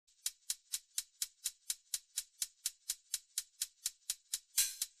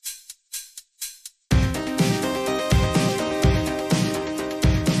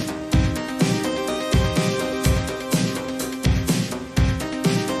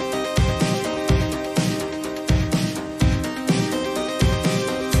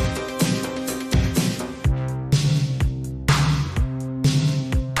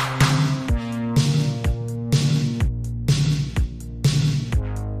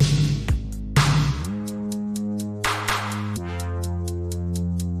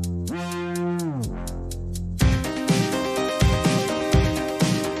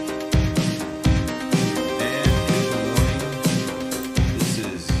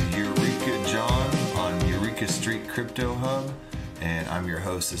Street Crypto Hub, and I'm your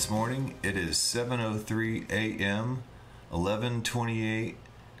host this morning. It is 7:03 a.m., 11/28,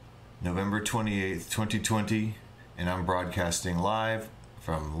 November 28th, 2020, and I'm broadcasting live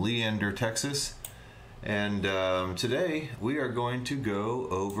from Leander, Texas. And today we are going to go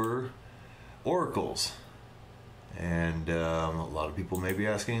over oracles. And a lot of people may be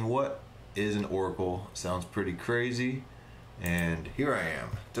asking, what is an oracle? Sounds pretty crazy. And here I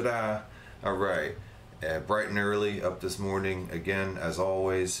am. Ta-da! All right. Bright and early, up this morning again, as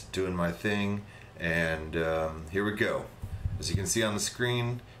always, doing my thing. And here we go. As you can see on the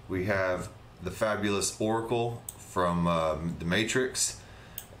screen, we have the fabulous oracle from the Matrix,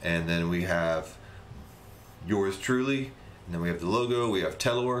 and then we have yours truly, and then we have the logo. We have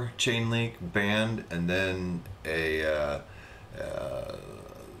Tellor, Chainlink, band, and then a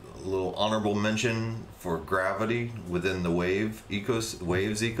little honorable mention for gravity within the Waves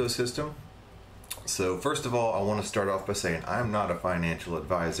ecosystem. So first of all, I want to start off by saying I'm not a financial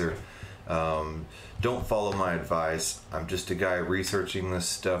advisor. Don't follow my advice. I'm just a guy researching this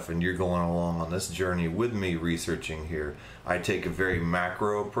stuff, and you're going along on this journey with me researching here. I take a very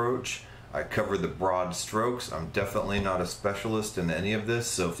macro approach. I cover the broad strokes. I'm definitely not a specialist in any of this,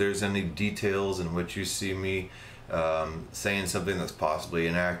 so if there's any details in which you see me saying something that's possibly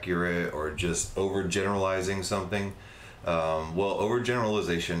inaccurate or just overgeneralizing something, well,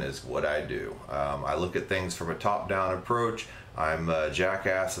 overgeneralization is what I do. I look at things from a top-down approach. I'm a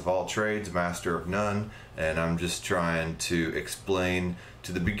jackass of all trades, master of none, and I'm just trying to explain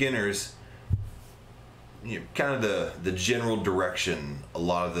to the beginners, you know, kind of the general direction a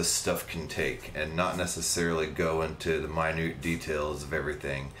lot of this stuff can take, and not necessarily go into the minute details of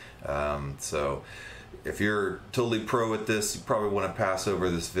everything. So if you're totally pro at this, you probably want to pass over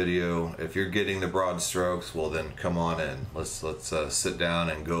this video. If you're getting the broad strokes, well then come on in. Let's sit down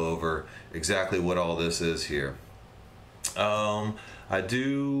and go over exactly what all this is here. I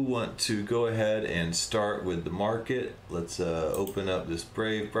do want to go ahead and start with the market. Let's open up this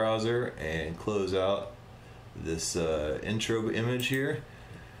Brave browser and close out this intro image here.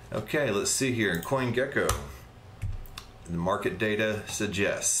 Okay, let's see here. In CoinGecko, the market data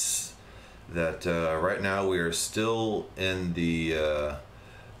suggests that right now we are still in the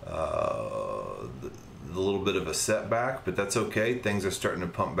little bit of a setback, but that's okay. Things are starting to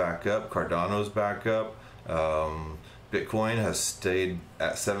pump back up. Cardano's back up. Bitcoin has stayed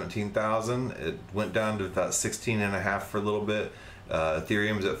at 17,000. It went down to about 16.5 for a little bit.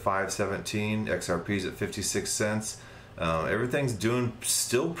 Ethereum's at 517. XRP's at 56 cents. Everything's doing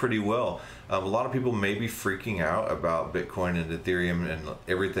still pretty well. A lot of people may be freaking out about Bitcoin and Ethereum and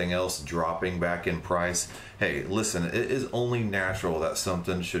everything else dropping back in price. Hey, listen, it is only natural that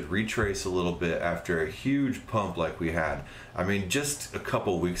something should retrace a little bit after a huge pump like we had. I mean, just a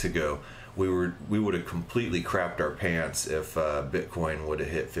couple weeks ago, we would have completely crapped our pants if Bitcoin would have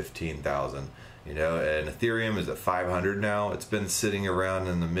hit 15,000. You know, and Ethereum is at 500 now. It's been sitting around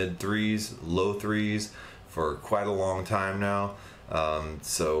in the mid threes, low threes for quite a long time now.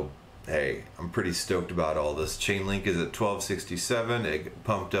 So hey, I'm pretty stoked about all this. Chainlink is at 1267. It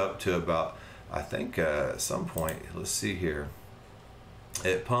pumped up to about, I think at some point, let's see here,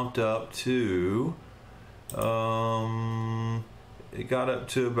 it pumped up to it got up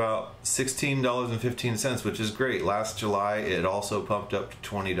to about $16.15, which is great. Last July it also pumped up to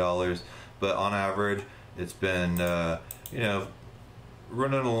 $20, but on average it's been you know,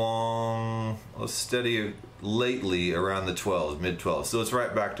 running along steady lately around the 12s, mid 12s. So it's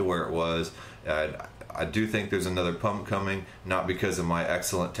right back to where it was. I do think there's another pump coming, not because of my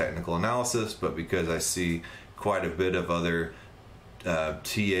excellent technical analysis, but because I see quite a bit of other TA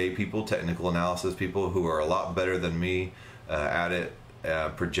people, technical analysis people, who are a lot better than me at it,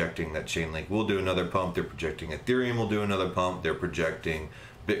 projecting that Chainlink will do another pump. They're projecting Ethereum will do another pump. They're projecting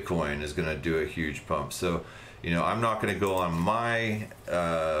Bitcoin is going to do a huge pump. So, you know, I'm not going to go on my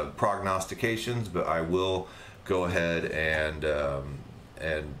prognostications, but I will go ahead and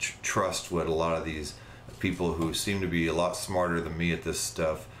trust what a lot of these people who seem to be a lot smarter than me at this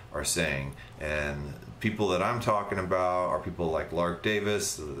stuff are saying. And people that I'm talking about are people like Lark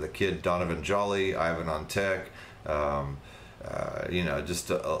Davis, the kid Donovan Jolly, Ivan on Tech, you know,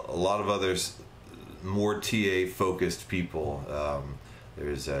 just a lot of others, more TA focused people.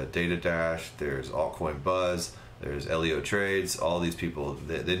 There's Data Dash, there's Altcoin Buzz, there's Elio Trades. All these people,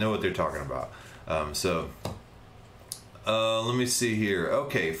 they know what they're talking about. So let me see here.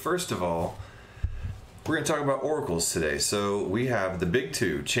 Okay, first of all, we're going to talk about oracles today. So we have the big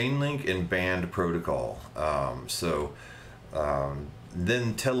two, Chainlink and Band Protocol.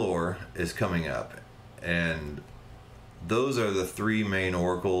 Then Tellor is coming up, and those are the three main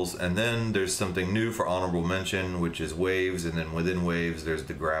oracles, and then there's something new for honorable mention, which is waves, and then within waves there's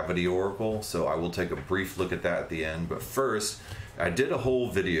the gravity oracle. So I will take a brief look at that at the end, but first I did a whole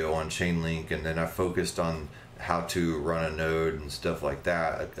video on Chainlink, and then I focused on how to run a node and stuff like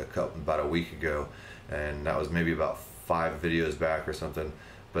that about a week ago, and that was maybe about 5 videos back or something.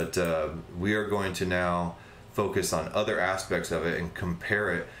 But we are going to now focus on other aspects of it and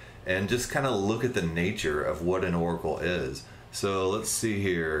compare it and just kind of look at the nature of what an oracle is. So let's see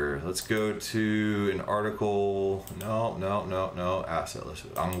here. Let's go to an article. No, asset list.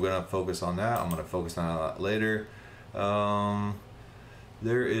 I'm going to focus on that. I'm going to focus on that later.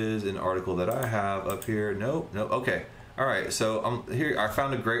 There is an article that I have up here. Nope. Okay. All right. So here I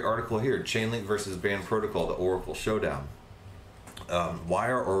found a great article here. Chainlink versus Band Protocol, the Oracle Showdown. Why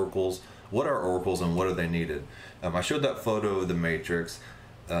are oracles? What are oracles and what are they needed? I showed that photo of the matrix.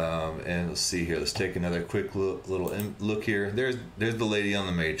 And let's see here. Let's take another quick look here. There's the lady on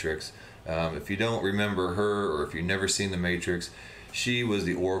the matrix. If you don't remember her, or if you've never seen the matrix, she was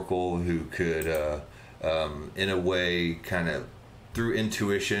the oracle who could, in a way, kind of through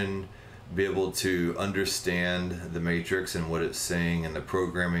intuition, be able to understand the matrix and what it's saying and the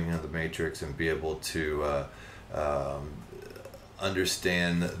programming of the matrix, and be able to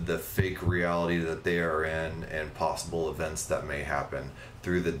understand the fake reality that they are in and possible events that may happen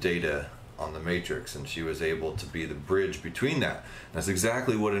through the data on the matrix. And she was able to be the bridge between that. That's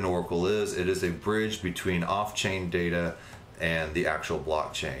exactly what an oracle is. It is a bridge between off-chain data and the actual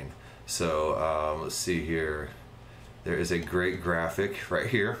blockchain. So let's see here. There is a great graphic right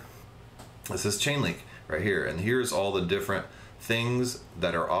here. This is Chainlink right here, and here's all the different things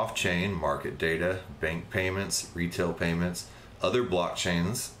that are off-chain: market data, bank payments, retail payments, other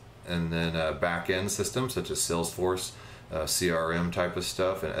blockchains, and then back-end systems such as Salesforce, CRM type of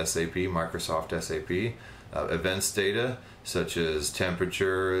stuff, and SAP, Microsoft SAP, events data such as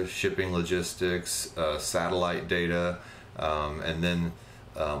temperature, shipping logistics, satellite data, and then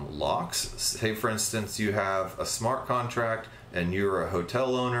locks. Say for instance you have a smart contract and you're a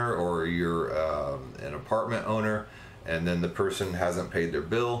hotel owner, or you're an apartment owner, and then the person hasn't paid their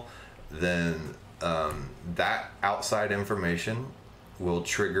bill, then that outside information will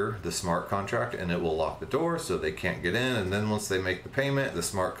trigger the smart contract, and it will lock the door so they can't get in. And then once they make the payment, the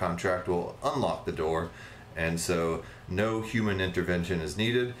smart contract will unlock the door, and so no human intervention is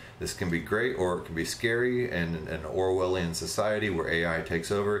needed. This can be great, or it can be scary, and an Orwellian society where AI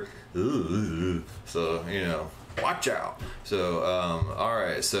takes over. So watch out. So all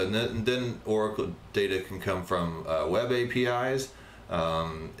right, so then Oracle data can come from web APIs.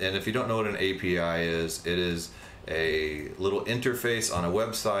 And if you don't know what an API is, it is a little interface on a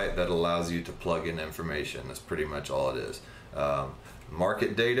website that allows you to plug in information. That's pretty much all it is.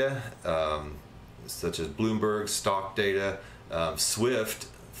 Market data, such as Bloomberg, stock data, Swift,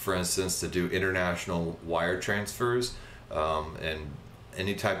 for instance, to do international wire transfers, and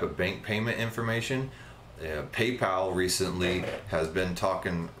any type of bank payment information. PayPal recently has been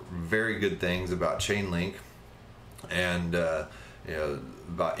talking very good things about Chainlink, and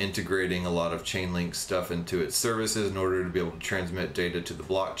about integrating a lot of Chainlink stuff into its services in order to be able to transmit data to the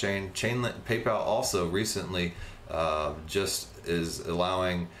blockchain. PayPal also recently just is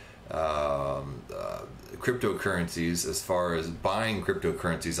allowing cryptocurrencies, as far as buying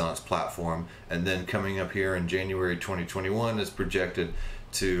cryptocurrencies on its platform, and then coming up here in January 2021 is projected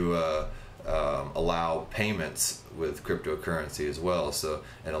to allow payments with cryptocurrency as well. So,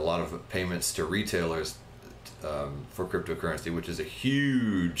 and a lot of payments to retailers for cryptocurrency, which is a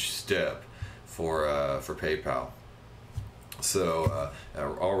huge step for PayPal. So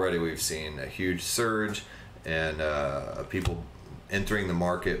already we've seen a huge surge and people entering the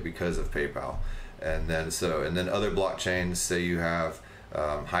market because of PayPal. And then other blockchains, say you have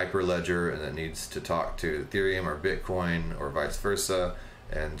Hyperledger and it needs to talk to Ethereum or Bitcoin or vice versa,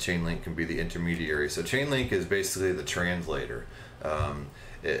 and Chainlink can be the intermediary. So Chainlink is basically the translator.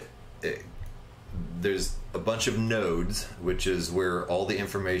 There's a bunch of nodes, which is where all the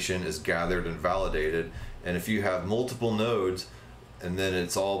information is gathered and validated. And if you have multiple nodes, and then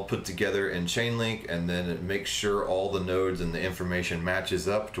it's all put together in Chainlink, and then it makes sure all the nodes and the information matches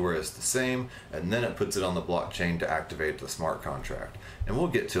up to where it's the same, and then it puts it on the blockchain to activate the smart contract. And we'll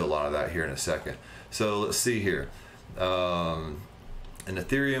get to a lot of that here in a second. So let's see here. And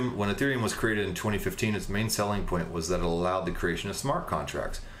Ethereum, when Ethereum was created in 2015, its main selling point was that it allowed the creation of smart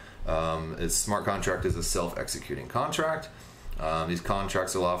contracts. Its smart contract is a self-executing contract. These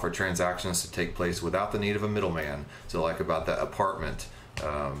contracts allow for transactions to take place without the need of a middleman. So like about that apartment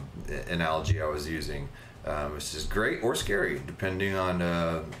analogy I was using, which is great or scary depending on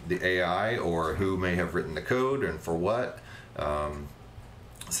the AI or who may have written the code and for what.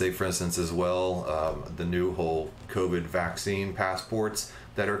 Say, for instance, as well, the new whole COVID vaccine passports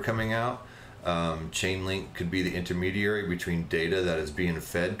that are coming out. Chainlink could be the intermediary between data that is being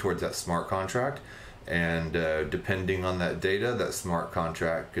fed towards that smart contract, and depending on that data, that smart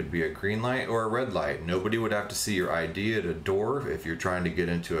contract could be a green light or a red light. Nobody would have to see your ID at a door if you're trying to get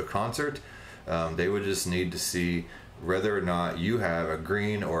into a concert. They would just need to see whether or not you have a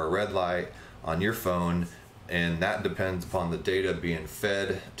green or a red light on your phone, and that depends upon the data being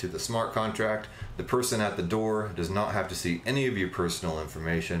fed to the smart contract. The person at the door does not have to see any of your personal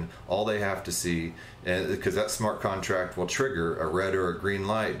information. All they have to see, because that smart contract will trigger a red or a green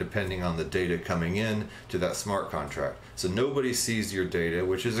light depending on the data coming in to that smart contract. So nobody sees your data,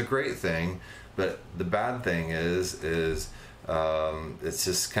 which is a great thing, but the bad thing is it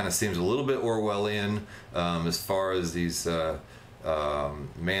just kind of seems a little bit Orwellian as far as these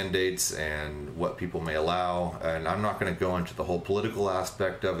mandates and what people may allow. And I'm not going to go into the whole political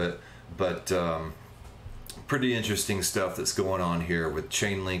aspect of it, but pretty interesting stuff that's going on here with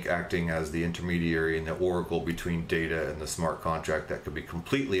Chainlink acting as the intermediary and the oracle between data and the smart contract that could be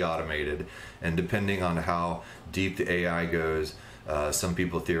completely automated. And depending on how deep the AI goes, some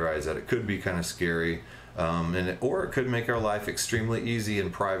people theorize that it could be kind of scary, or it could make our life extremely easy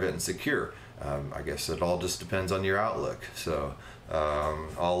and private and secure. I guess it all just depends on your outlook. So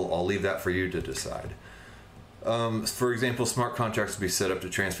I'll leave that for you to decide. For example, smart contracts will be set up to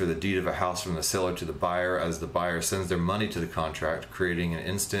transfer the deed of a house from the seller to the buyer as the buyer sends their money to the contract, creating an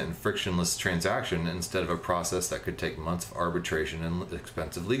instant and frictionless transaction instead of a process that could take months of arbitration and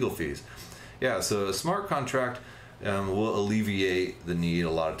expensive legal fees. Yeah, so a smart contract will alleviate the need a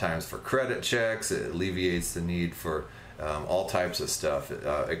lot of times for credit checks. It alleviates the need for all types of stuff,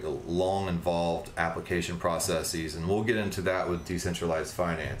 long involved application processes, and we'll get into that with decentralized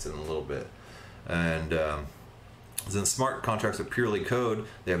finance in a little bit. And since smart contracts are purely code,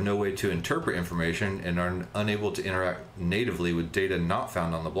 they have no way to interpret information and are unable to interact natively with data not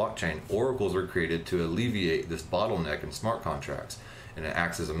found on the blockchain. Oracles are created to alleviate this bottleneck in smart contracts, and it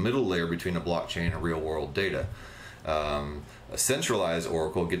acts as a middle layer between a blockchain and real world data. A centralized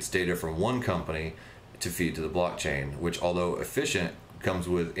oracle gets data from one company to feed to the blockchain, which, although efficient, comes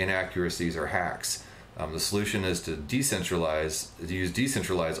with inaccuracies or hacks. The solution is to use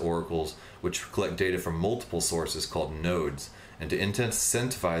decentralized oracles, which collect data from multiple sources called nodes, and to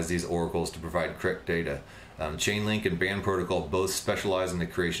incentivize these oracles to provide correct data. Chainlink and Band Protocol both specialize in the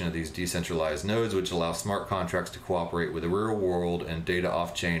creation of these decentralized nodes, which allow smart contracts to cooperate with the real world and data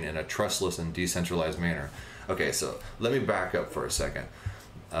off-chain in a trustless and decentralized manner. Okay, so let me back up for a second.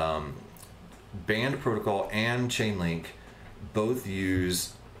 Band Protocol and Chainlink both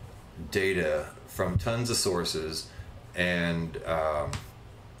use data from tons of sources and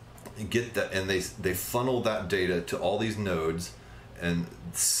get that, and they funnel that data to all these nodes, and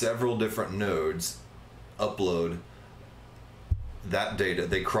several different nodes upload that data.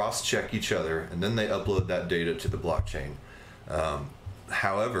 They cross-check each other, and then they upload that data to the blockchain.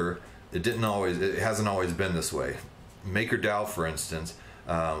 However, it hasn't always been this way. MakerDAO, for instance,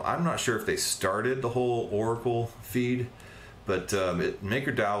 I'm not sure if they started the whole Oracle feed, but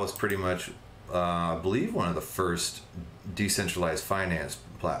MakerDAO was pretty much, I believe, one of the first decentralized finance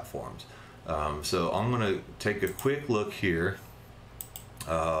platforms. So I'm going to take a quick look here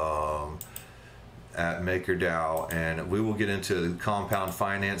at MakerDAO, and we will get into the compound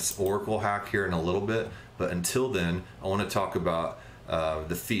finance Oracle hack here in a little bit. But until then, I want to talk about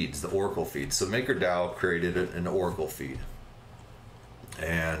the feeds, the Oracle feeds. So MakerDAO created an Oracle feed.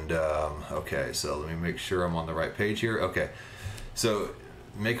 And okay, so let me make sure I'm on the right page here. Okay, so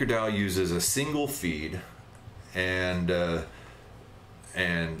MakerDAO uses a single feed, and it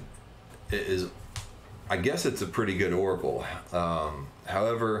is, I guess it's a pretty good Oracle.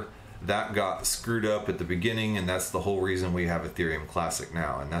 However, that got screwed up at the beginning, and that's the whole reason we have Ethereum Classic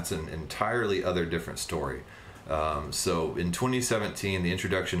now, and that's an entirely other different story. So in 2017, the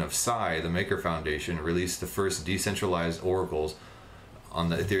introduction of Psi, the Maker Foundation, released the first decentralized oracles on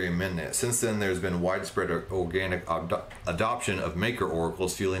the Ethereum mainnet. Since then, there's been widespread organic adoption of Maker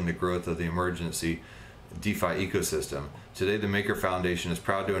oracles, fueling the growth of the emergency DeFi ecosystem. Today, the Maker Foundation is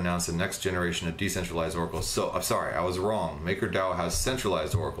proud to announce the next generation of decentralized oracles. So, I'm sorry, I was wrong. MakerDAO has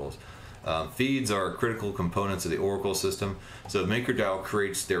centralized oracles. Feeds are critical components of the oracle system. So MakerDAO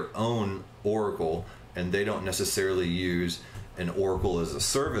creates their own oracle, and they don't necessarily use an oracle as a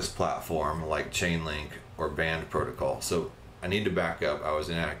service platform like Chainlink or Band Protocol. So I need to back up. I was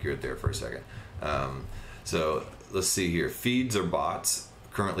inaccurate there for a second. So let's see here. Feeds are bots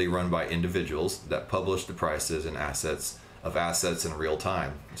currently run by individuals that publish the prices and assets in real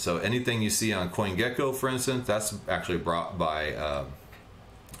time. So anything you see on CoinGecko, for instance, that's actually brought by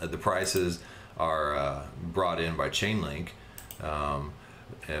the prices are brought in by Chainlink,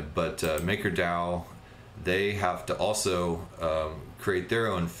 but MakerDAO, they have to also create their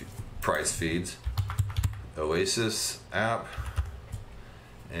own price feeds. Oasis app,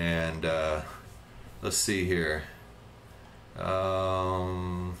 and let's see here.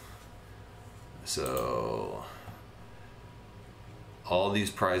 So all these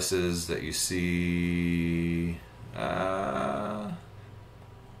prices that you see,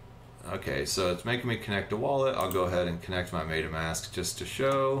 okay, so it's making me connect a wallet. I'll go ahead and connect my MetaMask just to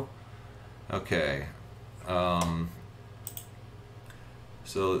show. Okay, so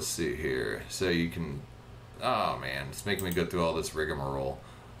let's see here. So you can, oh man, it's making me go through all this rigmarole.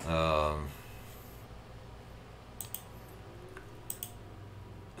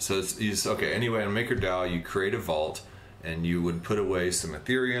 So it's okay. Anyway, on MakerDAO, you create a vault, and you would put away some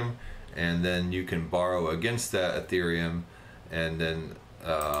Ethereum, and then you can borrow against that Ethereum, and then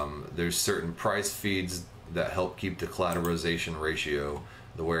there's certain price feeds that help keep the collateralization ratio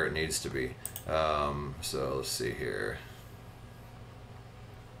the where it needs to be. So let's see here.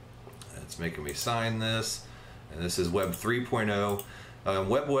 It's making me sign this, and this is Web 3.0.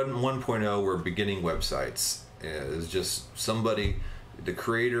 Web 1.0 were beginning websites. It's just somebody, the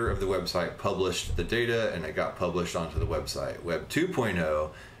creator of the website, published the data and it got published onto the website. Web 2.0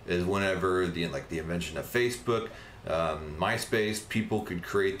 is whenever the invention of Facebook, MySpace, people could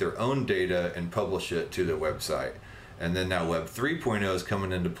create their own data and publish it to the website. And then now Web 3.0 is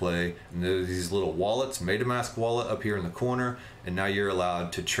coming into play, and there's these little wallets, MetaMask wallet up here in the corner, and now you're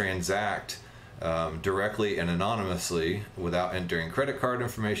allowed to transact directly and anonymously without entering credit card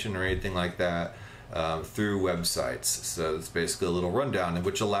information or anything like that through websites. So it's basically a little rundown,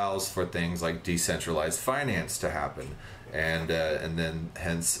 which allows for things like decentralized finance to happen, and then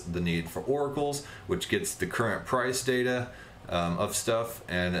hence the need for oracles, which gets the current price data of stuff,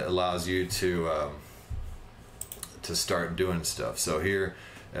 and it allows you to start doing stuff. So here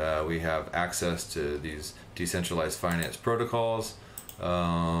we have access to these decentralized finance protocols.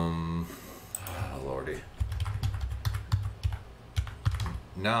 Oh, Lordy.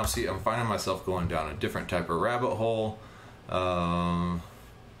 Now, see, I'm finding myself going down a different type of rabbit hole. I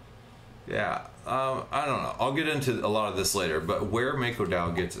don't know. I'll get into a lot of this later, but where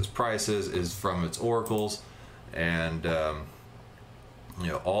MakerDAO gets its prices is from its oracles, and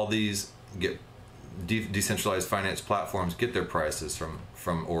all these get decentralized finance platforms get their prices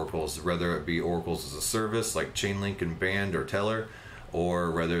from oracles, whether it be oracles as a service like Chainlink and Band or Tellor,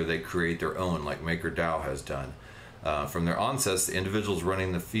 or whether they create their own like MakerDAO has done. From their onsets, the individuals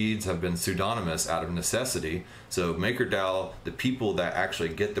running the feeds have been pseudonymous out of necessity. So MakerDAO, the people that actually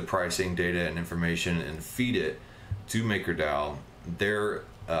get the pricing data and information and feed it to MakerDAO, they're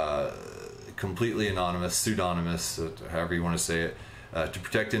completely anonymous, pseudonymous, however you want to say it, to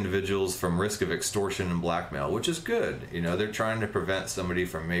protect individuals from risk of extortion and blackmail, which is good. They're trying to prevent somebody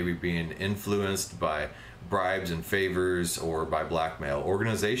from maybe being influenced by bribes and favors or by blackmail.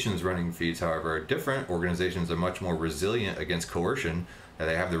 Organizations running feeds, however, are different. Organizations are much more resilient against coercion.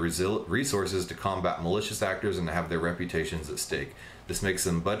 They have the resources to combat malicious actors and to have their reputations at stake. This makes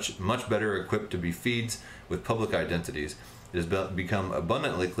them much better equipped to be feeds with public identities. It has become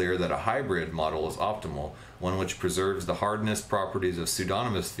abundantly clear that a hybrid model is optimal, one which preserves the hardness properties of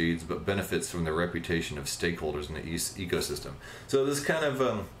pseudonymous feeds but benefits from the reputation of stakeholders in the ecosystem. So this kind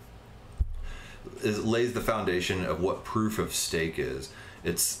of lays the foundation of what proof of stake is.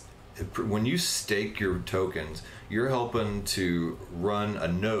 When you stake your tokens, you're helping to run a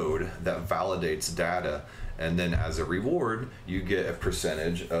node that validates data, and then as a reward, you get a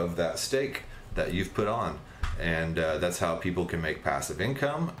percentage of that stake that you've put on. And that's how people can make passive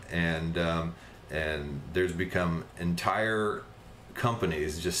income, and there's become entire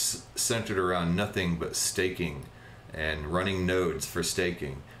companies just centered around nothing but staking and running nodes for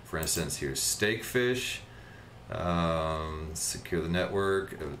staking. For instance, here's Stakefish, secure the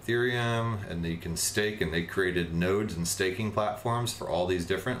network of Ethereum, and you can stake, and they created nodes and staking platforms for all these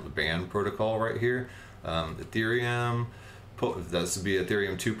different, the Band protocol right here, Ethereum, that's to be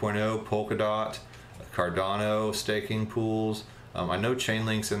Ethereum 2.0, Polkadot, Cardano staking pools. I know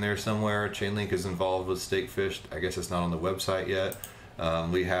Chainlink's in there somewhere. Chainlink is involved with Stakefish. I guess it's not on the website yet.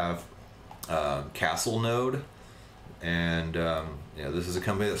 We have Castle Node, and this is a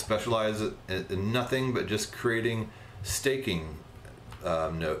company that specializes in nothing but just creating staking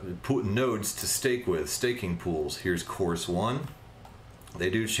nodes to stake with, staking pools. Here's Course One. They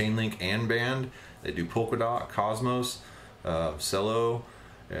do Chainlink and Band. They do Polkadot, Cosmos, Celo,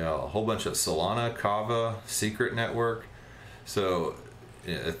 a whole bunch of Solana, Kava, Secret Network. So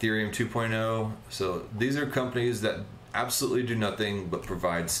Ethereum 2.0. So these are companies that absolutely do nothing but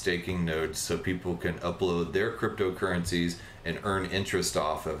provide staking nodes so people can upload their cryptocurrencies and earn interest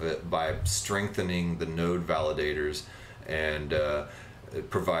off of it by strengthening the node validators and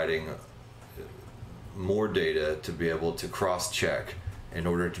providing more data to be able to cross-check in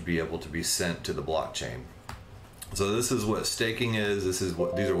order to be able to be sent to the blockchain. So this is what staking is. These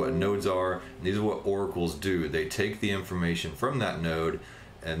are what nodes are. And these are what oracles do. They take the information from that node,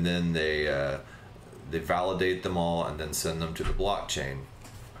 and then they validate them all, and then send them to the blockchain.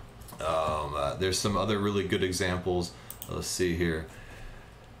 There's some other really good examples. Let's see here.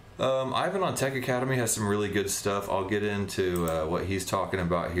 Ivan on Tech Academy has some really good stuff. I'll get into what he's talking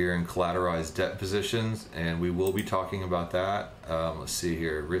about here in collateralized debt positions, and we will be talking about that. Let's see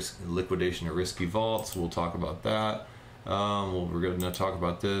here, liquidation of risky vaults. We'll talk about that. We're going to talk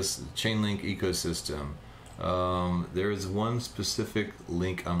about this, the Chainlink ecosystem. There is one specific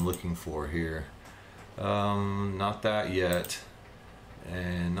link I'm looking for here. Not that yet,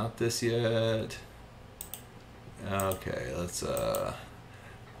 and not this yet. Okay, let's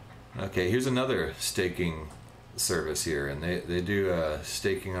okay, here's another staking service here, and they do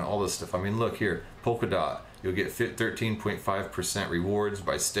staking on all this stuff. I mean, look here, Polkadot, you'll get 13.5% rewards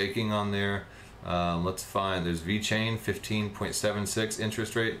by staking on there. Let's find, there's VeChain, 15.76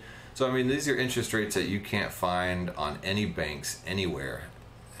 interest rate. So I mean, these are interest rates that you can't find on any banks anywhere.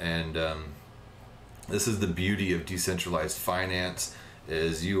 And this is the beauty of decentralized finance,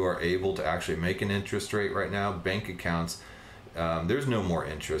 is you are able to actually make an interest rate right now. Bank accounts, there's no more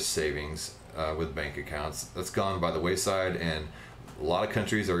interest savings with bank accounts. That's gone by the wayside, and a lot of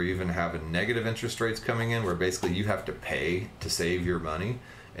countries are even having negative interest rates coming in, where basically you have to pay to save your money.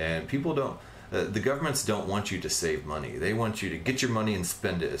 And people don't, the governments don't want you to save money. They want you to get your money and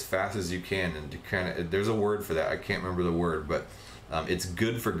spend it as fast as you can. And to kind of, there's a word for that, I can't remember the word, but it's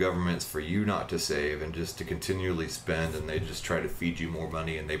good for governments for you not to save and just to continually spend, and they just try to feed you more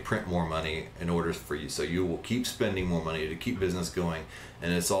money, and they print more money in order for you, so you will keep spending more money to keep business going.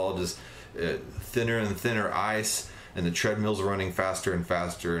 And it's all just thinner and thinner ice, and the treadmill's are running faster and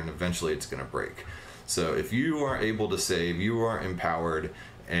faster, and eventually it's going to break. So if you are able to save, you are empowered.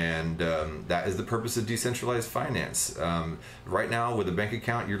 And that is the purpose of decentralized finance. Right now, with a bank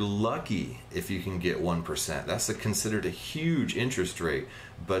account, you're lucky if you can get 1%. That's considered a huge interest rate.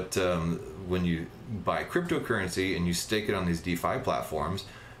 But when you buy cryptocurrency and you stake it on these DeFi platforms,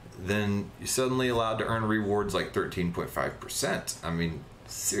 then you're suddenly allowed to earn rewards like 13.5%. I mean,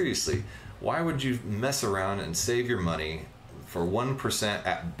 seriously, why would you mess around and save your money for 1%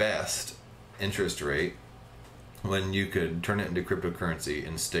 at best interest rate, when you could turn it into cryptocurrency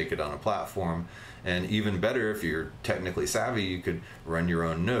and stake it on a platform? And even better, if you're technically savvy, you could run your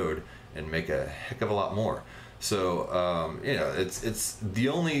own node and make a heck of a lot more. So you know, it's the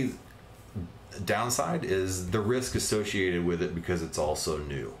only downside is the risk associated with it, because it's all so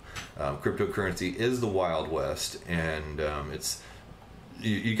new. Cryptocurrency is the Wild West, and it's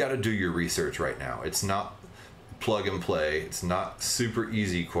you got to do your research right now. It's not plug and play. It's not super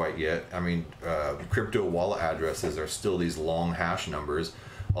easy quite yet. I mean, crypto wallet addresses are still these long hash numbers,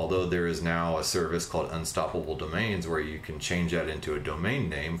 although there is now a service called Unstoppable Domains where you can change that into a domain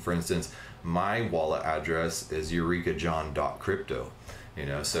name. For instance, my wallet address is eurekajohn.crypto. You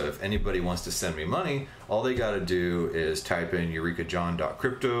know, so if anybody wants to send me money, all they got to do is type in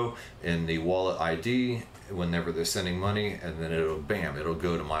eurekajohn.crypto in the wallet ID whenever they're sending money, and then it'll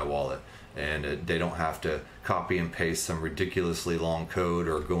go to my wallet. And they don't have to copy and paste some ridiculously long code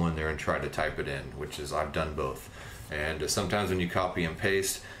or go in there and try to type it in, which is, I've done both. And sometimes when you copy and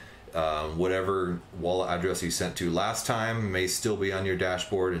paste, whatever wallet address you sent to last time may still be on your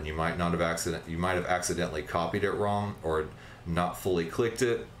dashboard, and you might have accidentally copied it wrong or not fully clicked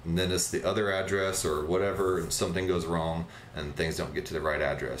it, and then it's the other address or whatever, and something goes wrong and things don't get to the right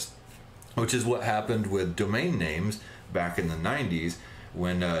address, which is what happened with domain names back in the 90s.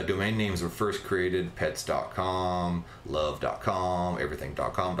 When domain names were first created, pets.com, love.com,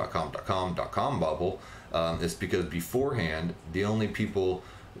 everything.com bubble, it's because beforehand, the only people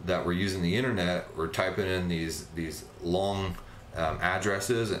that were using the internet were typing in these long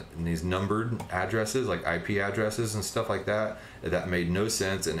addresses and these numbered addresses, like IP addresses and stuff like that, that made no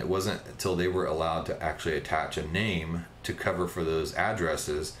sense. And it wasn't until they were allowed to actually attach a name to cover for those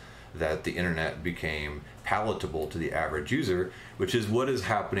addresses that the internet became palatable to the average user, which is what is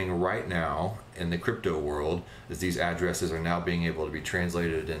happening right now in the crypto world, is these addresses are now being able to be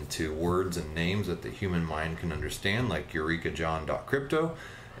translated into words and names that the human mind can understand, like eurekajohn.crypto.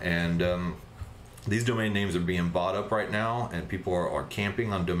 And these domain names are being bought up right now, and people are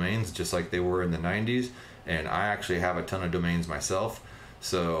camping on domains just like they were in the 90s. And I actually have a ton of domains myself.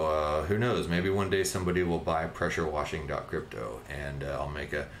 So who knows? Maybe one day somebody will buy pressurewashing.crypto, and I'll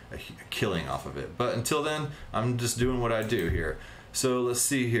make a killing off of it. But until then, I'm just doing what I do here. So let's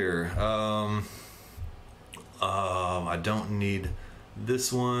see here. I don't need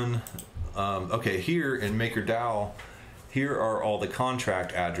this one. Okay, here in MakerDAO, here are all the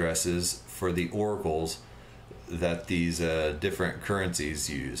contract addresses for the oracles that these different currencies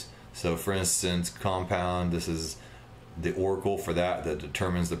use. So for instance, Compound, this is the oracle for that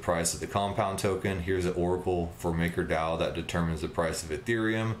determines the price of the Compound token. Here's an oracle for MakerDAO that determines the price of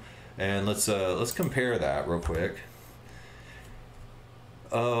Ethereum. And let's compare that real quick.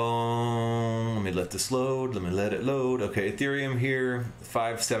 Let me let this load. Let me let it load. Okay, Ethereum here,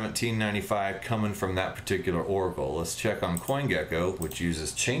 517.95 coming from that particular oracle. Let's check on CoinGecko, which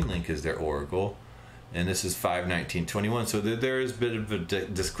uses Chainlink as their oracle, and this is 519.21. So there is a bit of a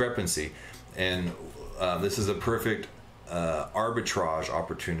discrepancy, and this is a perfect arbitrage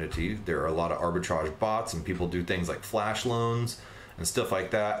opportunity. There are a lot of arbitrage bots, and people do things like flash loans and stuff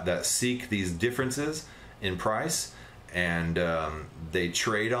like that seek these differences in price, and they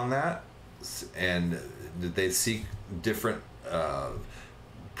trade on that, and they seek different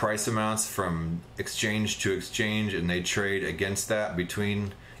price amounts from exchange to exchange, and they trade against that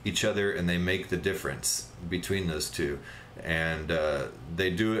between each other, and they make the difference between those two. And they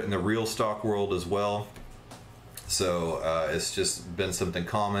do it in the real stock world as well. So it's just been something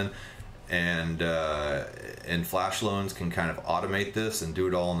common, and flash loans can kind of automate this and do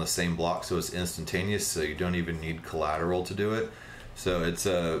it all on the same block, so it's instantaneous, so you don't even need collateral to do it. So it's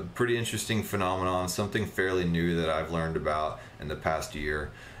a pretty interesting phenomenon, something fairly new that I've learned about in the past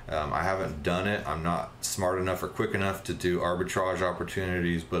year. I haven't done it. I'm not smart enough or quick enough to do arbitrage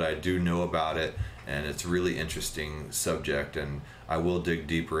opportunities, but I do know about it, and it's a really interesting subject, and I will dig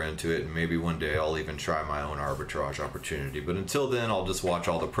deeper into it, and maybe one day I'll even try my own arbitrage opportunity. But until then, I'll just watch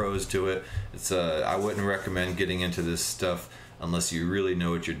all the pros to it. I wouldn't recommend getting into this stuff unless you really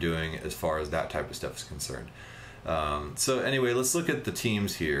know what you're doing as far as that type of stuff is concerned. So anyway, let's look at the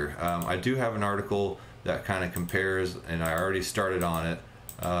teams here. I do have an article that kind of compares, and I already started on it.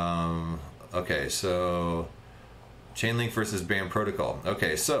 Okay, so Chainlink versus Band Protocol.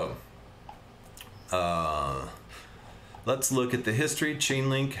 Okay, so let's look at the history.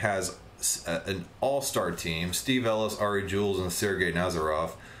 Chainlink has an all-star team: Steve Ellis, Ari Jules, and Sergey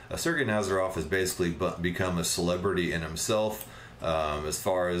Nazarov. Sergey Nazarov has basically become a celebrity in himself. As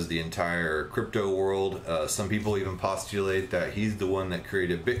far as the entire crypto world, some people even postulate that he's the one that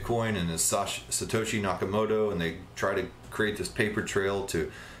created Bitcoin, and is Satoshi Nakamoto, and they try to create this paper trail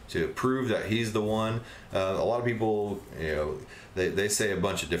to prove that he's the one. A lot of people, they say a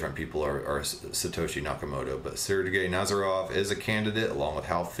bunch of different people are Satoshi Nakamoto, but Sergey Nazarov is a candidate, along with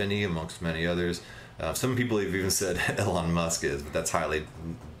Hal Finney, amongst many others. Some people have even said Elon Musk is, but that's highly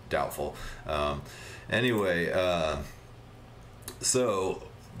doubtful. Anyway, so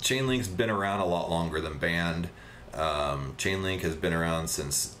Chainlink's been around a lot longer than Band. Chainlink has been around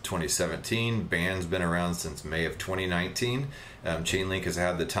since 2017. Band's been around since May of 2019. Chainlink has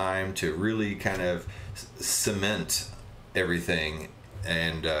had the time to really kind of cement everything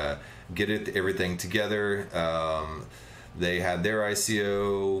and get everything together. They had their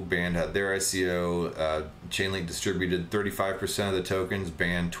ICO, Band had their ICO. Chainlink distributed 35% of the tokens,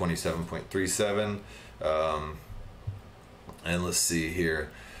 Band 27.37. And let's see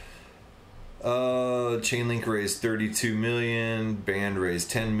here. Chainlink raised 32 million, Band raised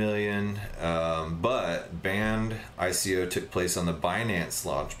 10 million, but Band ICO took place on the Binance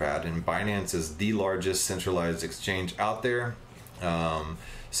Launchpad, and Binance is the largest centralized exchange out there.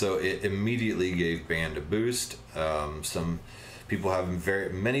 So it immediately gave Band a boost. Some people have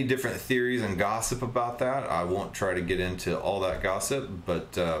many different theories and gossip about that. I won't try to get into all that gossip,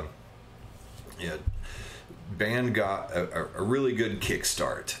 but yeah. Band got a really good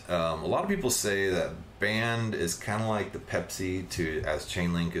kickstart. A lot of people say that Band is kind of like the Pepsi as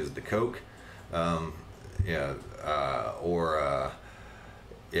Chainlink is the Coke. Band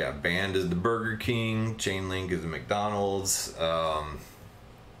is the Burger King, Chainlink is the McDonald's. Band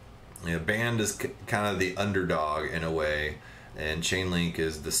is kind of the underdog in a way, and Chainlink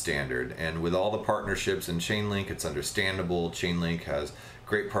is the standard. And with all the partnerships in Chainlink, it's understandable. Chainlink has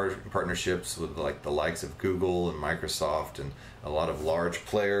great partnerships with like the likes of Google and Microsoft and a lot of large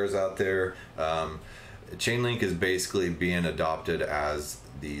players out there. Chainlink is basically being adopted as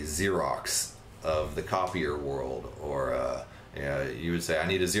the Xerox of the copier world, or you would say, I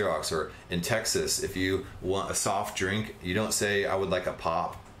need a Xerox. Or in Texas, if you want a soft drink, you don't say, I would like a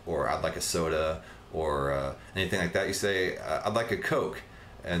pop. or I'd like a soda, or anything like that. You say, I'd like a Coke.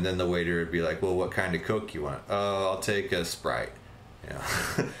 And then the waiter would be like, well, what kind of Coke you want? Oh, I'll take a Sprite.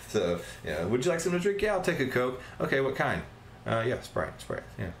 So, would you like something to drink? Yeah, I'll take a Coke. Okay, what kind? Yeah, Sprite.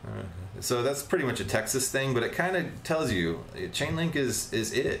 Yeah. So that's pretty much a Texas thing, but it kind of tells you Chainlink is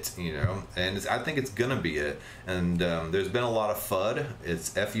it, and I think it's gonna be it. And there's been a lot of FUD.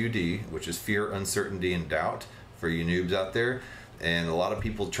 It's FUD, which is fear, uncertainty, and doubt for you noobs out there. And a lot of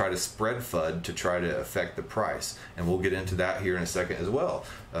people try to spread FUD to try to affect the price, and we'll get into that here in a second as well.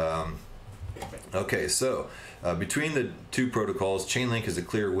 Okay, so between the two protocols, Chainlink is a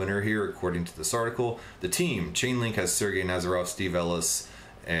clear winner here, according to this article. The team, Chainlink has Sergey Nazarov, Steve Ellis,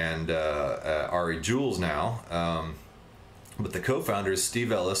 and Ari Jules now. But the co-founders,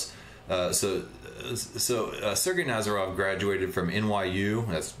 Steve Ellis, Sergey Nazarov graduated from NYU.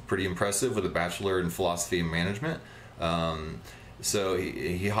 That's pretty impressive, with a bachelor in philosophy and management. So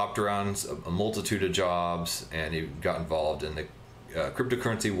he hopped around a multitude of jobs, and he got involved in the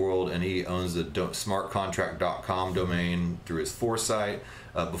cryptocurrency world, and he owns the smartcontract.com domain through his foresight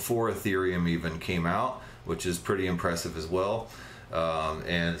before Ethereum even came out, which is pretty impressive as well.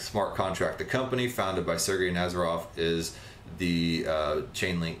 And Smart Contract, the company founded by Sergey Nazarov, is the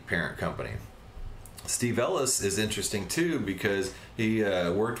Chainlink parent company. Steve Ellis is interesting too, because he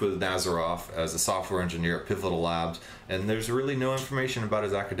worked with Nazarov as a software engineer at Pivotal Labs, and there's really no information about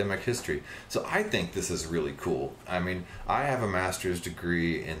his academic history. So I think this is really cool. I mean, I have a master's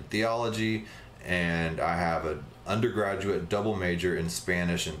degree in theology, and I have an undergraduate double major in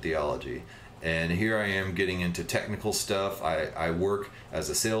Spanish and theology. And here I am getting into technical stuff. I work as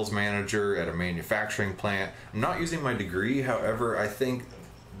a sales manager at a manufacturing plant. I'm not using my degree, however, I think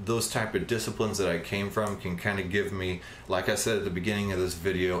those type of disciplines that I came from can kind of give me, like I said at the beginning of this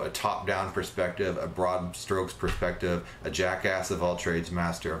video, a top-down perspective, a broad strokes perspective, a jackass of all trades,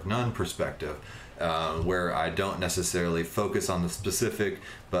 master of none perspective, where I don't necessarily focus on the specific,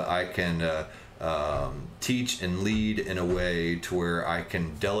 but I can teach and lead in a way to where I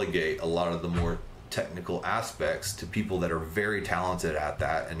can delegate a lot of the more technical aspects to people that are very talented at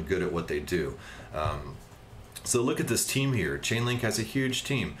that and good at what they do. So look at this team here. Chainlink has a huge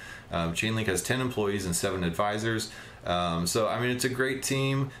team. Chainlink has 10 employees and 7 advisors. So I mean, it's a great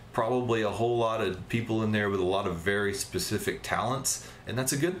team, probably a whole lot of people in there with a lot of very specific talents, and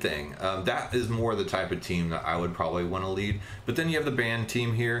that's a good thing. That is more the type of team that I would probably want to lead. But then you have the band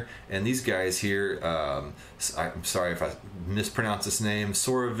team here, and these guys here, I'm sorry if I mispronounce this name,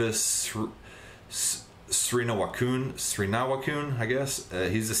 Srinawakun, I guess.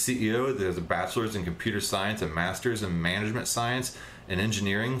 He's the CEO. There's a bachelor's in computer science and master's in management science and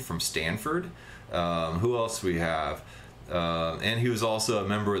engineering from Stanford. Who else we have? And he was also a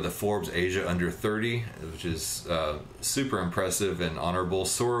member of the Forbes Asia Under 30, which is super impressive and honorable.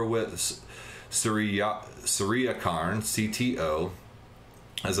 Suryakarn, CTO,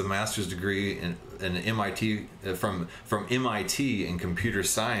 has a master's degree in MIT from MIT in computer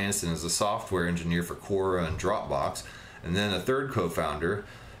science, and is a software engineer for Quora and Dropbox. And then a third co-founder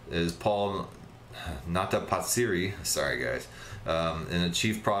is Paul Natapatsiri, sorry guys, and a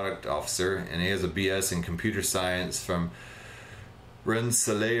chief product officer, and he has a BS in computer science from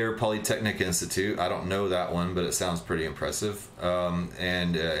Rensselaer Polytechnic Institute. I don't know that one, but it sounds pretty impressive.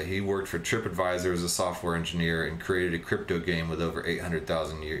 And he worked for TripAdvisor as a software engineer and created a crypto game with over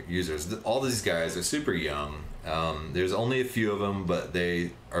 800,000 users. All these guys are super young. There's only a few of them, but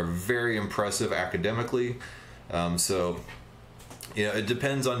they are very impressive academically. So, it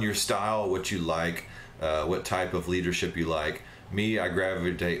depends on your style, what you like, what type of leadership you like. Me, I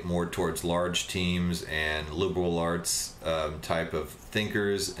gravitate more towards large teams and liberal arts type of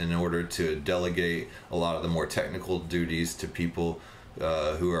thinkers in order to delegate a lot of the more technical duties to people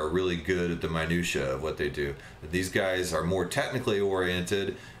who are really good at the minutia of what they do. These guys are more technically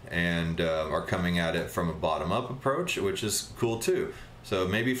oriented and are coming at it from a bottom-up approach, which is cool too. So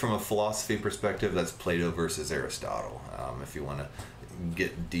maybe from a philosophy perspective, that's Plato versus Aristotle, if you want to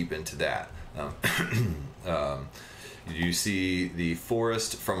get deep into that. Do you see the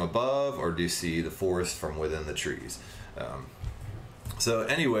forest from above, or do you see the forest from within the trees? So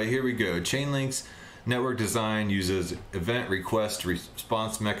anyway, here we go. Chainlink's network design uses event request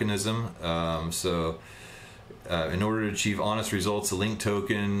response mechanism. In order to achieve honest results, a link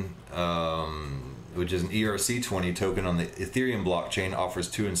token, which is an ERC20 token on the Ethereum blockchain, offers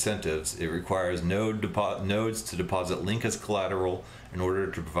 2 incentives. It requires nodes to deposit link as collateral in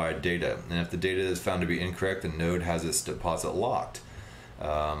order to provide data. And if the data is found to be incorrect, the node has its deposit locked.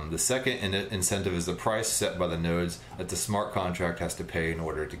 The second incentive is the price set by the nodes that the smart contract has to pay in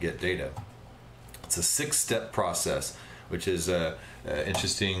order to get data. It's a 6-step process which is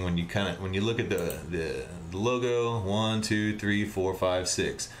interesting when you look at the logo. 1, 2, 3, 4, 5,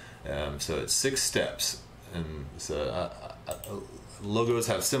 6. So it's 6 steps, and so logos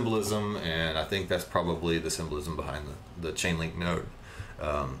have symbolism, and I think that's probably the symbolism behind the Chainlink node.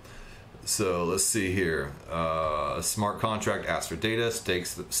 So let's see here. A smart contract asks for data,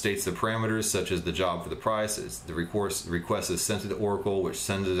 states the parameters such as the job for the price. The request is sent to the Oracle, which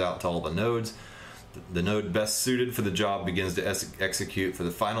sends it out to all the nodes. The node best suited for the job begins to execute. For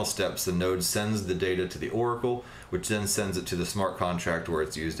the final steps, the node sends the data to the Oracle, which then sends it to the smart contract where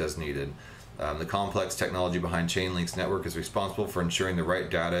it's used as needed. The complex technology behind Chainlink's network is responsible for ensuring the right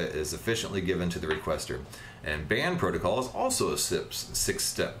data is efficiently given to the requester. And BAN protocol is also a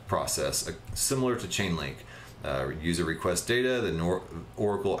 6-step process, similar to Chainlink. User requests data, the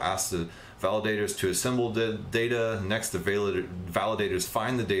Oracle asks the validators to assemble the data. Next, the validators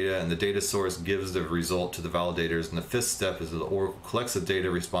find the data, and the data source gives the result to the validators. And the 5th step is that the Oracle collects the data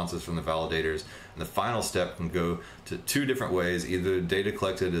responses from the validators. And the final step can go to 2 different ways. Either the data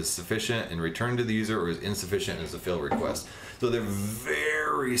collected is sufficient and returned to the user, or is insufficient as a fail request. So they're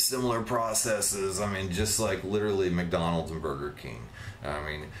very similar processes. I mean, just like literally McDonald's and Burger King. I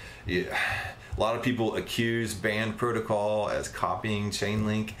mean, yeah, a lot of people accuse BAN protocol as copying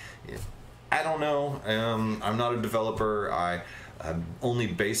Chainlink. I don't know. I'm not a developer. I have only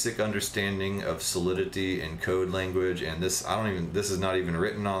basic understanding of Solidity and code language, and this is not even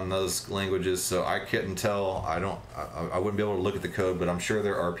written on those languages, so I couldn't tell. I wouldn't be able to look at the code, but I'm sure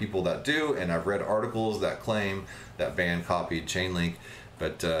there are people that do, and I've read articles that claim that BAN copied Chainlink,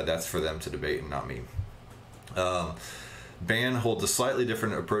 but that's for them to debate and not me. BAN holds a slightly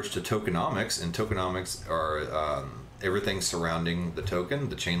different approach to tokenomics, and tokenomics are everything surrounding the token,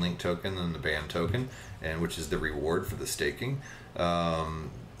 the Chainlink token and the BAN token, and which is the reward for the staking.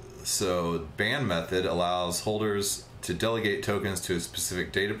 So BAN method allows holders to delegate tokens to a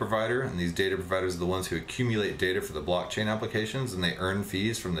specific data provider, and these data providers are the ones who accumulate data for the blockchain applications, and they earn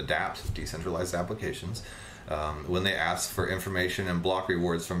fees from the dApps, decentralized applications, when they ask for information and block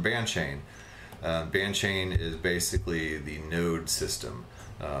rewards from BAN chain. BAN chain is basically the node system.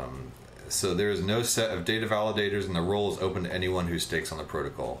 So there is no set of data validators, and the role is open to anyone who stakes on the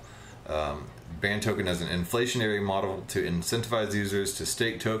protocol. BAN token has an inflationary model to incentivize users to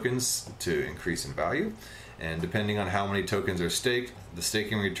stake tokens to increase in value, and depending on how many tokens are staked, the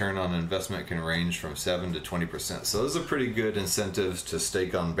staking return on investment can range from 7 to 20%. So those are pretty good incentives to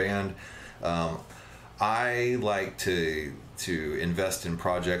stake on BAN. I like to invest in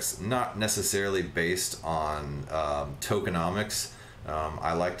projects not necessarily based on tokenomics.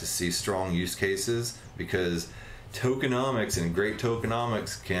 I like to see strong use cases, because tokenomics and great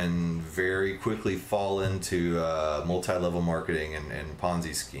tokenomics can very quickly fall into multi-level marketing and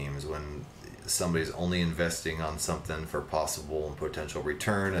Ponzi schemes when somebody's only investing on something for possible and potential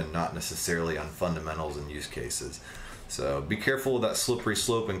return and not necessarily on fundamentals and use cases. So be careful of that slippery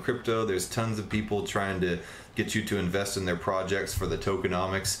slope in crypto. There's tons of people trying to get you to invest in their projects for the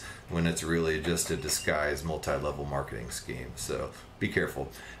tokenomics when it's really just a disguised multi-level marketing scheme. So be careful.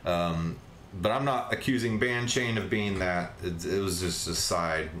 But I'm not accusing BAN chain of being that. It was just a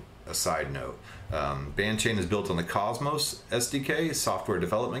side note. BAN chain is built on the Cosmos SDK, software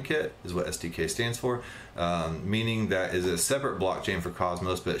development kit is what SDK stands for, meaning that is a separate blockchain for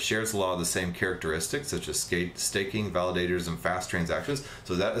Cosmos, but it shares a lot of the same characteristics such as staking, validators, and fast transactions.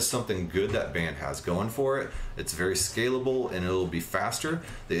 So that is something good that BAN has going for it. It's very scalable and it'll be faster.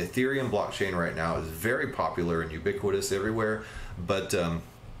 The Ethereum blockchain right now is very popular and ubiquitous everywhere, but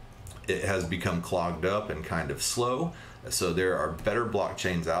it has become clogged up and kind of slow. So there are better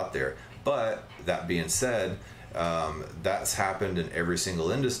blockchains out there. But that being said, that's happened in every single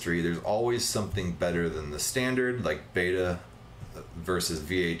industry. There's always something better than the standard, like beta versus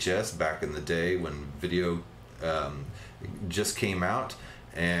VHS back in the day when video just came out,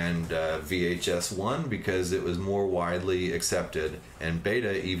 and VHS won because it was more widely accepted, and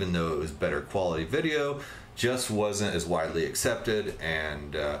beta, even though it was better quality video, just wasn't as widely accepted.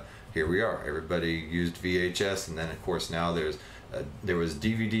 And here we are. Everybody used VHS, and then of course now there was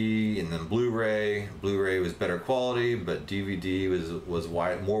DVD and then Blu-ray. Blu-ray was better quality, but DVD was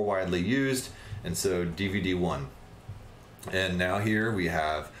more widely used, and so DVD won. And now here we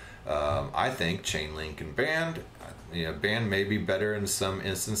have, I think, Chainlink and BAN. BAN may be better in some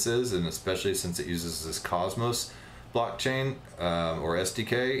instances, and especially since it uses this Cosmos blockchain or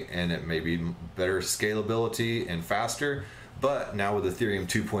SDK, and it may be better scalability and faster. But now with Ethereum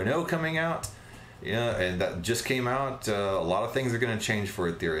 2.0 coming out, and that just came out, a lot of things are going to change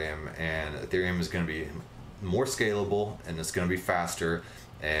for Ethereum, and Ethereum is going to be more scalable, and it's going to be faster,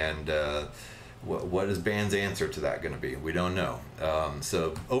 and what is Band's answer to that going to be? We don't know.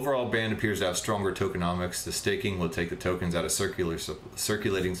 So overall, Band appears to have stronger tokenomics. The staking will take the tokens out of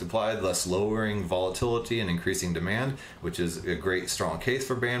circulating supply, thus lowering volatility and increasing demand, which is a great strong case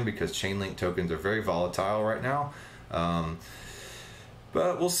for Band because Chainlink tokens are very volatile right now.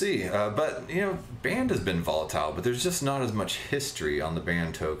 But we'll see. But Band has been volatile, but there's just not as much history on the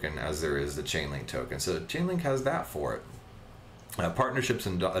Band token as there is the Chainlink token. So Chainlink has that for it. Partnerships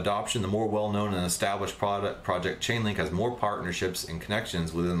and adoption. The more well-known and established project Chainlink has more partnerships and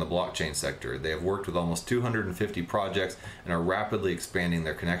connections within the blockchain sector. They have worked with almost 250 projects and are rapidly expanding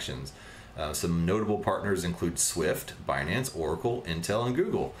their connections. Some notable partners include Swift, Binance, Oracle, Intel, and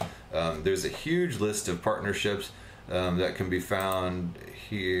Google. There's a huge list of partnerships that can be found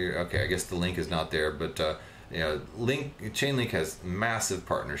here. Okay, I guess the link is not there, but Chainlink has massive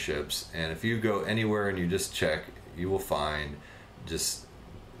partnerships, and if you go anywhere and you just check, you will find just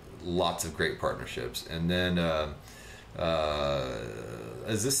lots of great partnerships. And then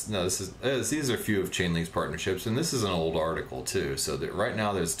these are a few of Chainlink's partnerships, and this is an old article too, so that right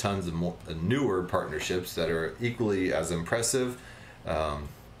now there's tons of more newer partnerships that are equally as impressive.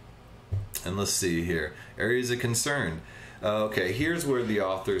 And let's see here, areas of concern. Okay, here's where the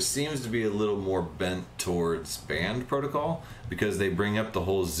author seems to be a little more bent towards Band protocol, because they bring up the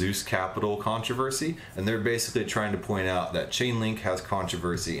whole Zeus Capital controversy, and they're basically trying to point out that Chainlink has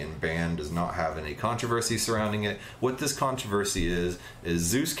controversy and Band does not have any controversy surrounding it. What this controversy is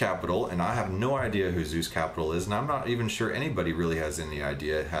Zeus Capital, and I have no idea who Zeus Capital is, and I'm not even sure anybody really has any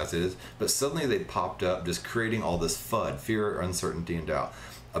idea it is, but suddenly they popped up just creating all this FUD, fear, uncertainty, and doubt,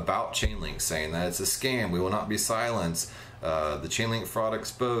 about Chainlink, saying that it's a scam, we will not be silenced, the Chainlink fraud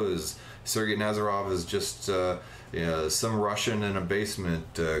exposed, Sergey Nazarov is just some Russian in a basement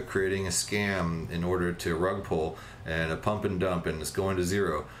creating a scam in order to rug pull and a pump and dump, and it's going to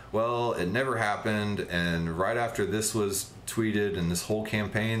zero. Well, it never happened, and right after this was tweeted and this whole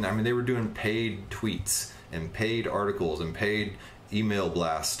campaign, I mean, they were doing paid tweets and paid articles and paid email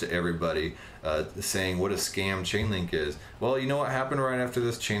blasts to everybody saying what a scam Chainlink is. Well, you know what happened right after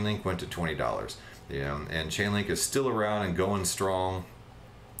this? Chainlink went to $20. And Chainlink is still around and going strong.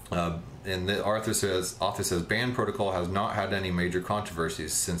 And the author says Band protocol has not had any major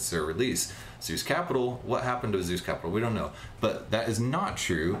controversies since their release. Zeus Capital, what happened to Zeus Capital? We don't know. But that is not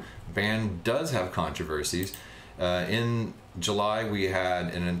true. Band does have controversies. In July, we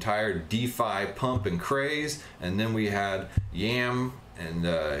had an entire DeFi pump and craze, and then we had Yam and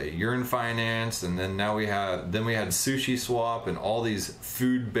Yearn Finance, and then we had Sushi Swap and all these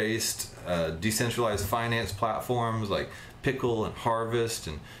food-based decentralized finance platforms like Pickle and Harvest,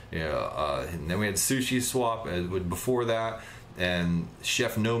 and then we had Sushi Swap before that. And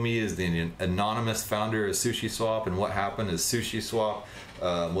Chef Nomi is the anonymous founder of Sushi Swap, and what happened is Sushi Swap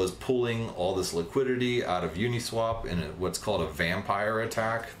was pulling all this liquidity out of Uniswap in what's called a vampire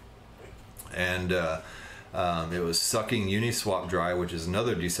attack, and it was sucking Uniswap dry, which is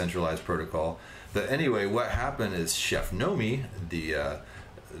another decentralized protocol. But anyway, what happened is Chef Nomi,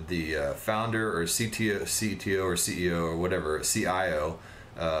 the founder or CTO or CEO or whatever, CIO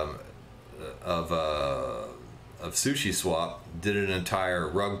of Sushi Swap, did an entire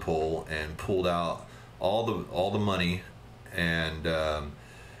rug pull and pulled out all the money, and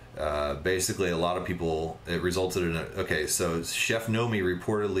basically a lot of people, it resulted in so Chef Nomi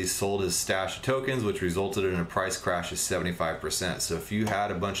reportedly sold his stash of tokens, which resulted in a price crash of 75%. So if you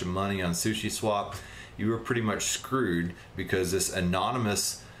had a bunch of money on Sushi Swap, you were pretty much screwed, because this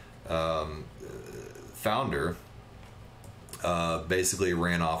anonymous founder basically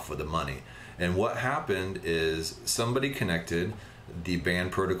ran off with the money. And what happened is somebody connected the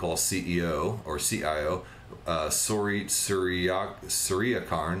Band protocol CEO or CIO, Sorit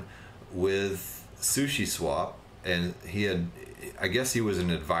Suryakarn, with Sushi Swap, and I guess he was an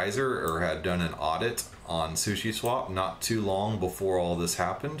advisor or had done an audit on Sushi Swap not too long before all this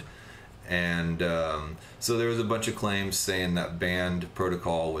happened. And so there was a bunch of claims saying that Band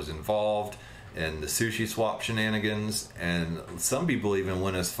protocol was involved in the Sushi Swap shenanigans, and some people even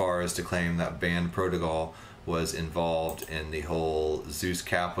went as far as to claim that Band protocol was involved in the whole Zeus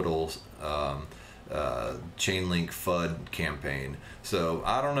Capital Chainlink FUD campaign. So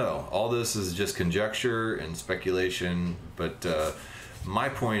I don't know, all this is just conjecture and speculation, but my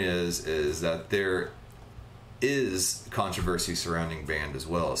point is that there is controversy surrounding Band as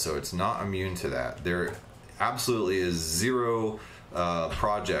well, so it's not immune to that. There absolutely is zero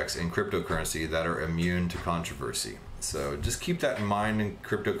projects in cryptocurrency that are immune to controversy. So just keep that in mind in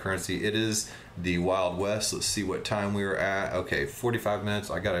cryptocurrency. It is the Wild West. Let's see what time we were at. Okay, 45 minutes.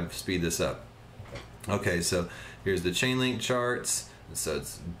 I gotta speed this up. Okay, so here's the Chainlink charts. So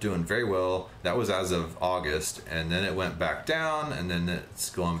it's doing very well. That was as of August, and then it went back down, and then it's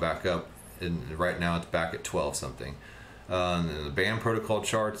going back up, and right now it's back at 12 something. And the band protocol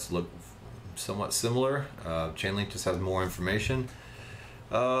charts look somewhat similar. Chainlink just has more information.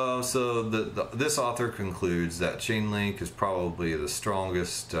 So this author concludes that Chainlink is probably the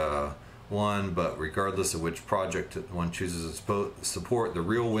strongest one, but regardless of which project one chooses to support, the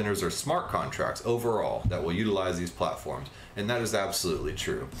real winners are smart contracts overall that will utilize these platforms, and that is absolutely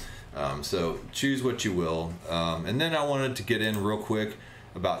true. So choose what you will. And then I wanted to get in real quick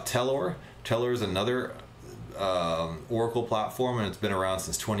about Tellor. Tellor is another Oracle platform, and it's been around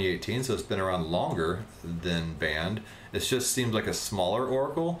since 2018, so it's been around longer than Band. It just seems like a smaller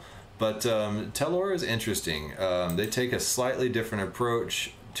Oracle, but Tellor is interesting. They take a slightly different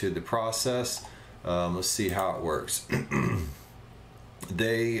approach to the process. Let's see how it works.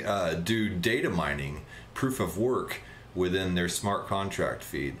 They do data mining, proof of work within their smart contract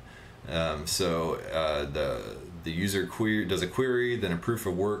feed. So the user does a query, then a proof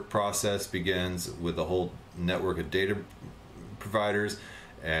of work process begins with a whole network of data providers,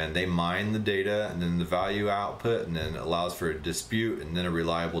 and they mine the data, and then the value output, and then it allows for a dispute, and then a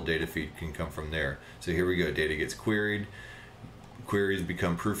reliable data feed can come from there. So here we go, data gets queried, queries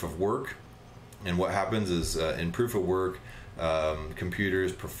become proof of work, and what happens is in proof of work,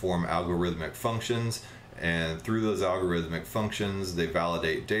 computers perform algorithmic functions, and through those algorithmic functions they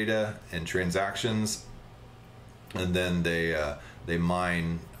validate data and transactions, and then they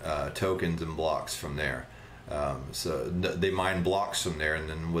mine tokens and blocks from there. So they mine blocks from there, and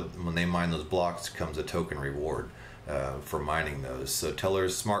then when they mine those blocks comes a token reward for mining those. So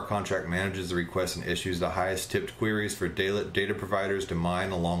Tellor's smart contract manages the requests and issues the highest tipped queries for data providers to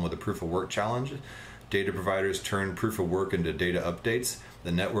mine, along with a proof of work challenge. Data providers turn proof of work into data updates.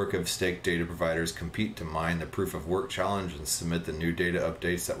 The network of staked data providers compete to mine the proof of work challenge and submit the new data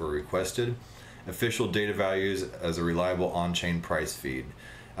updates that were requested. Official data values as a reliable on-chain price feed.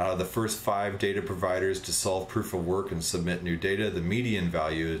 Out of the first 5 data providers to solve proof of work and submit new data, the median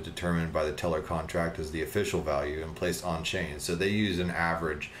value is determined by the Tellor contract as the official value and placed on-chain. So they use an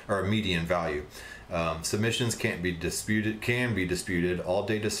average or a median value. Submissions can be disputed. All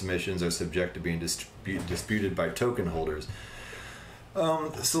data submissions are subject to being disputed by token holders.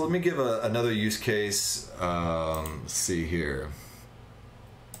 So let me give another use case. Let's see here.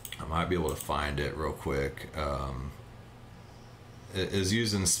 I might be able to find it real quick. It is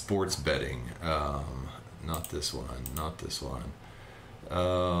used in sports betting. Not this one. Not this one.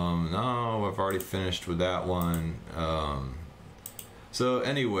 No, I've already finished with that one. So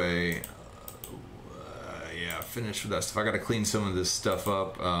anyway, yeah, finished with that stuff. I got to clean some of this stuff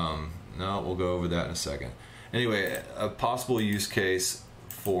up. No, we'll go over that in a second. Anyway, a possible use case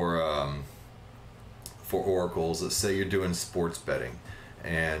for oracles. Let's say you're doing sports betting,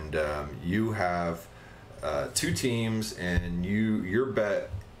 and you have 2 teams, and your bet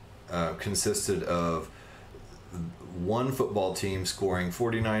consisted of one football team scoring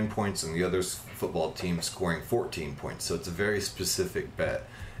 49 points and the other football team scoring 14 points. So it's a very specific bet,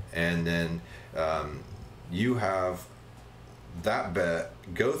 and then you have that bet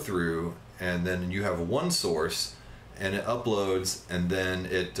go through, and then you have one source, and it uploads, and then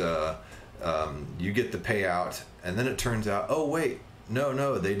it you get the payout, and then it turns out, oh wait,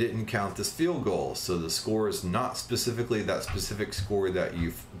 no, they didn't count this field goal, so the score is not specifically that specific score that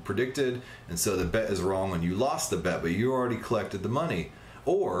you've predicted, and so the bet is wrong, and you lost the bet, but you already collected the money.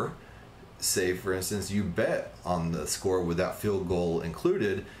 Or say, for instance, you bet on the score with that field goal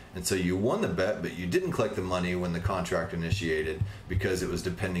included, and so you won the bet, but you didn't collect the money when the contract initiated because it was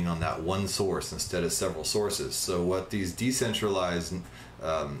depending on that one source instead of several sources. So what these decentralized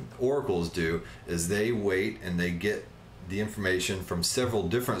oracles do is they wait and they get the information from several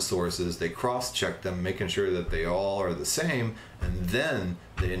different sources, they cross-check them, making sure that they all are the same, and then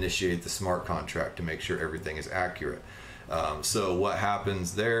they initiate the smart contract to make sure everything is accurate. So what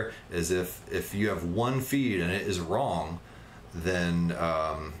happens there is if you have one feed and it is wrong, then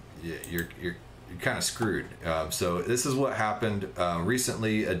you're kind of screwed. So this is what happened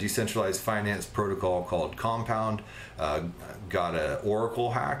recently. A decentralized finance protocol called Compound got an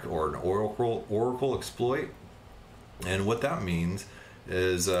Oracle hack, or an Oracle exploit. And what that means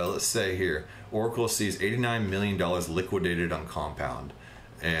is, let's say here, Oracle sees $89 million liquidated on Compound.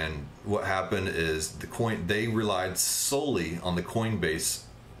 And what happened is they relied solely on the Coinbase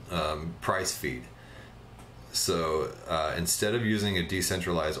price feed. So instead of using a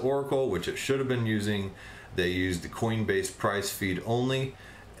decentralized Oracle, which it should have been using, they used the Coinbase price feed only.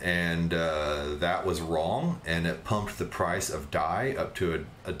 and that was wrong, and it pumped the price of DAI up to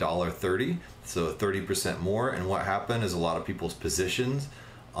 $1.30, so 30% more. And what happened is a lot of people's positions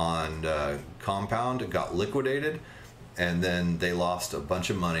on Compound got liquidated, and then they lost a bunch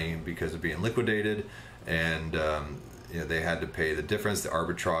of money because of being liquidated, and they had to pay the difference. The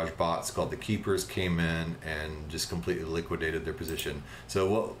arbitrage bots called the keepers came in and just completely liquidated their position. So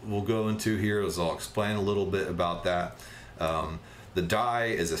what we'll go into here is I'll explain a little bit about that. The DAI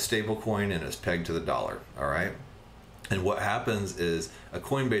is a stable coin and is pegged to the dollar, all right? And what happens is a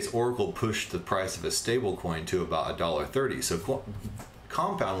Coinbase Oracle pushed the price of a stable coin to about $1.30. So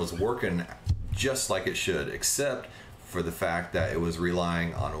Compound was working just like it should, except for the fact that it was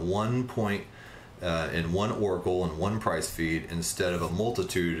relying on one point in one Oracle and one price feed instead of a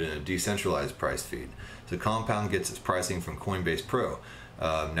multitude in a decentralized price feed. So Compound gets its pricing from Coinbase Pro.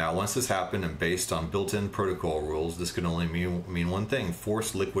 Now, once this happened and based on built-in protocol rules, this can only mean one thing: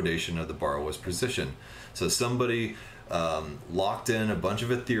 forced liquidation of the borrower's position. So somebody locked in a bunch of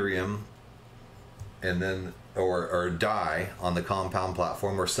Ethereum and then or DAI on the Compound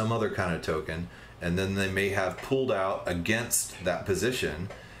platform or some other kind of token, and then they may have pulled out against that position.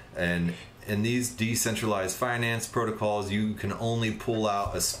 And in these decentralized finance protocols, you can only pull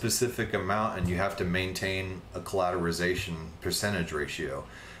out a specific amount, and you have to maintain a collateralization percentage ratio.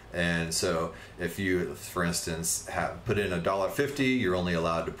 And so if you, for instance, have put in $1.50, you're only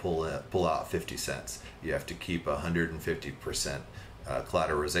allowed to pull out 50 cents. You have to keep 150%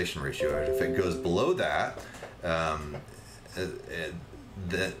 collateralization ratio. If it goes below that,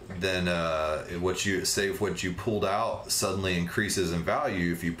 then what you pulled out suddenly increases in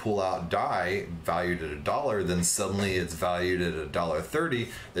value. If you pull out DAI valued at $1, then suddenly it's valued at $1.30.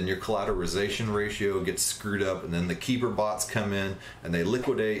 Then your collateralization ratio gets screwed up, and then the keeper bots come in and they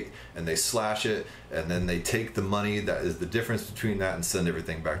liquidate and they slash it, and then they take the money that is the difference between that and send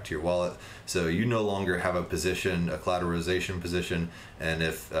everything back to your wallet. So you no longer have a position, a collateralization position, and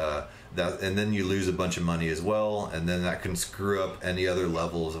if and then you lose a bunch of money as well, and then that can screw up any other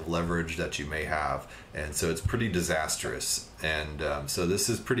levels of leverage that you may have, and so it's pretty disastrous. And so this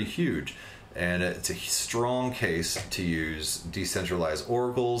is pretty huge, and it's a strong case to use decentralized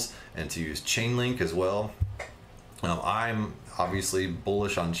oracles and to use Chainlink as well. I'm obviously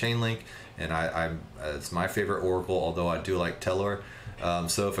bullish on Chainlink, and it's my favorite oracle, although I do like Tellor.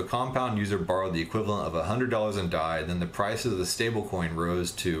 So if a Compound user borrowed the equivalent of $100 in DAI, then the price of the stablecoin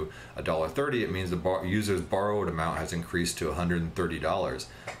rose to $1.30. It means the user's borrowed amount has increased to $130.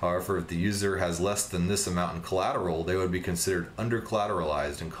 However, if the user has less than this amount in collateral, they would be considered under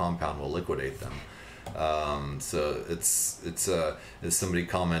collateralized, and Compound will liquidate them. So it's as somebody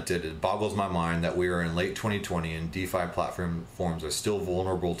commented, it boggles my mind that we are in late 2020 and DeFi platforms are still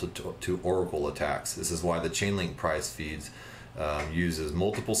vulnerable to oracle attacks. This is why the Chainlink price feeds uses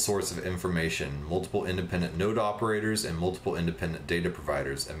multiple sources of information, multiple independent node operators, and multiple independent data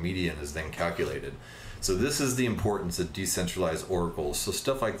providers. A median is then calculated. So this is the importance of decentralized oracles. So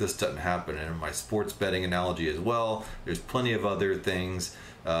stuff like this doesn't happen. And in my sports betting analogy as well, there's plenty of other things.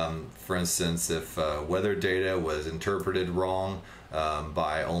 For instance, if weather data was interpreted wrong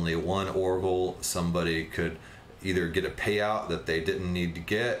by only one oracle, somebody could either get a payout that they didn't need to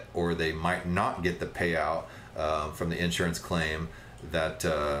get, or they might not get the payout from the insurance claim that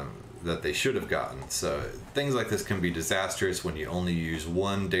they should have gotten. So things like this can be disastrous when you only use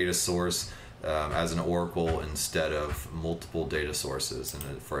one data source as an oracle instead of multiple data sources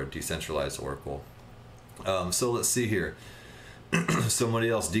for a decentralized oracle. So let's see here. Somebody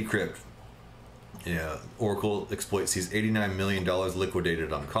else, Decrypt. Yeah, Oracle exploits sees $89 million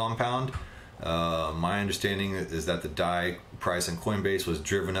liquidated on Compound. My understanding is that the DAI price in Coinbase was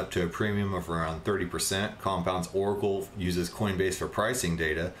driven up to a premium of around 30%. Compound's Oracle uses Coinbase for pricing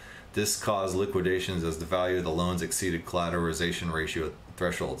data. This caused liquidations as the value of the loans exceeded collateralization ratio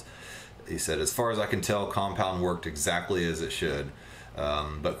thresholds. He said, as far as I can tell, Compound worked exactly as it should,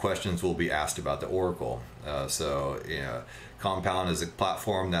 but questions will be asked about the Oracle. Compound is a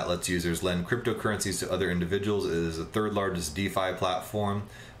platform that lets users lend cryptocurrencies to other individuals. It is the third largest DeFi platform.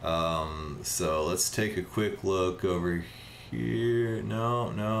 So let's take a quick look over here.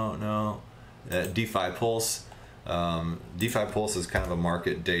 No. DeFi Pulse. DeFi Pulse is kind of a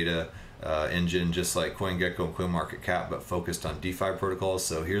market data engine, just like CoinGecko and CoinMarketCap, but focused on DeFi protocols.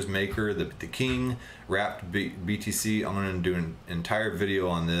 So here's Maker, the king, wrapped BTC. I'm going to do an entire video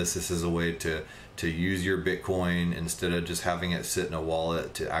on this. This is a way to use your Bitcoin instead of just having it sit in a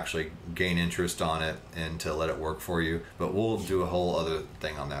wallet, to actually gain interest on it and to let it work for you. But we'll do a whole other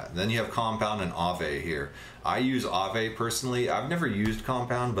thing on that. Then you have Compound and Aave here. I use Aave personally. I've never used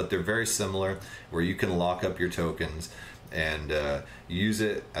Compound, but they're very similar, where you can lock up your tokens. and use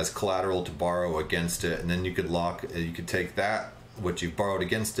it as collateral to borrow against it, and then you could take that, what you've borrowed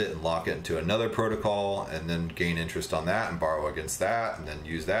against it, and lock it into another protocol, and then gain interest on that and borrow against that, and then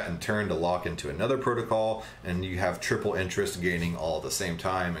use that in turn to lock into another protocol, and you have triple interest gaining all at the same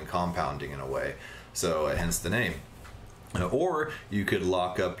time and compounding in a way. So hence the name. Or you could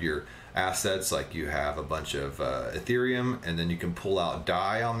lock up your assets, like you have a bunch of Ethereum, and then you can pull out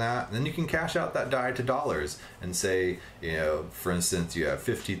DAI on that, and then you can cash out that DAI to dollars, and say, for instance, you have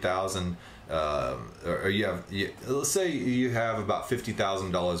 50,000, let's say you have about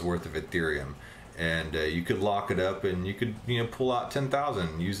 $50,000 worth of Ethereum, and you could lock it up, and you could pull out 10,000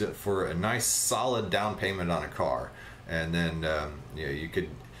 and use it for a nice solid down payment on a car, and then you could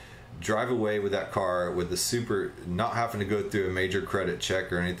drive away with that car with the not having to go through a major credit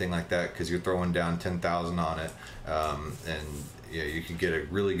check or anything like that, because you're throwing down 10,000 on it, and you could get a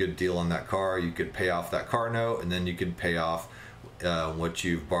really good deal on that car. You could pay off that car note, and then you could pay off what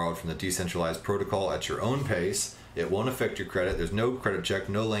you've borrowed from the decentralized protocol at your own pace. It won't affect your credit. There's no credit check,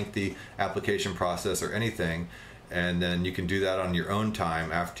 no lengthy application process or anything. And then you can do that on your own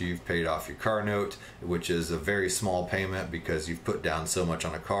time after you've paid off your car note, which is a very small payment because you've put down so much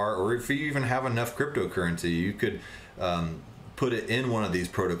on a car. Or if you even have enough cryptocurrency, you could put it in one of these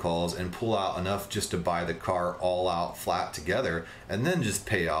protocols and pull out enough just to buy the car all out flat together, and then just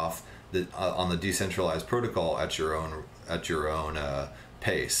pay off on the decentralized protocol at your own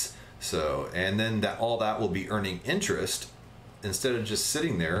pace. So, and then all that will be earning interest, instead of just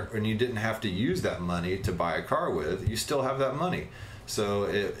sitting there, and you didn't have to use that money to buy a car with. You still have that money. So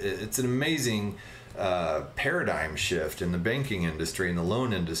it's an amazing paradigm shift in the banking industry and the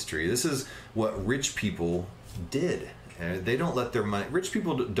loan industry. This is what rich people did. They don't let their money, rich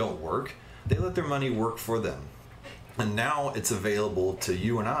people don't work, they let their money work for them. And now it's available to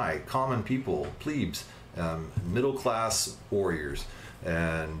you and I, common people, plebes, middle class warriors.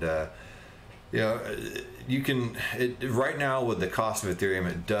 And you can, right now with the cost of Ethereum,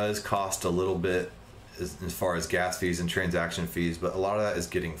 it does cost a little bit as far as gas fees and transaction fees, but a lot of that is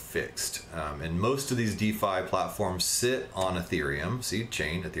getting fixed. And most of these DeFi platforms sit on Ethereum. See,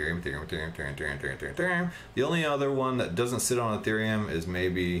 chain, Ethereum. The only other one that doesn't sit on Ethereum is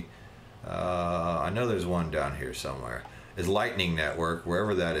maybe, I know there's one down here somewhere, is Lightning Network,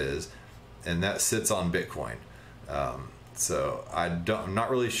 wherever that is, and that sits on Bitcoin. So I'm not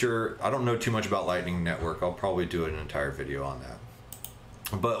really sure. I don't know too much about Lightning Network. I'll probably do an entire video on that.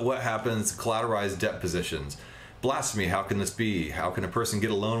 But what happens? Collateralized debt positions. Blasphemy. How can this be? How can a person get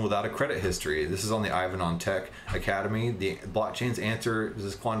a loan without a credit history? This is on the Ivan on Tech Academy. The blockchain's answer to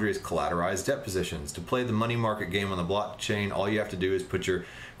this quandary is collateralized debt positions. To play the money market game on the blockchain, all you have to do is put your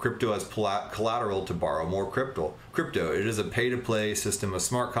crypto as collateral to borrow more crypto. It is a pay-to-play system of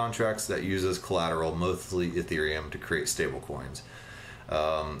smart contracts that uses collateral, mostly Ethereum, to create stable coins.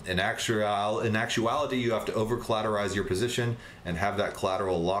 In actuality, you have to over-collateralize your position and have that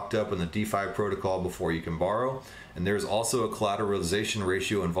collateral locked up in the DeFi protocol before you can borrow. And there's also a collateralization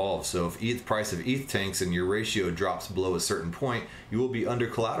ratio involved. So if the price of ETH tanks and your ratio drops below a certain point, you will be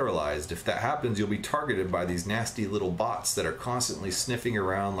under-collateralized. If that happens, you'll be targeted by these nasty little bots that are constantly sniffing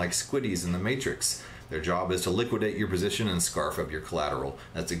around like squiddies in the Matrix. Their job is to liquidate your position and scarf up your collateral.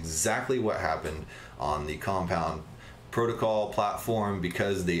 That's exactly what happened on the Compound protocol platform,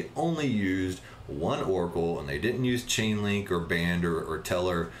 because they only used one oracle and they didn't use Chainlink or Band or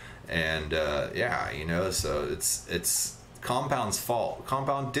Tellor, and so it's Compound's fault.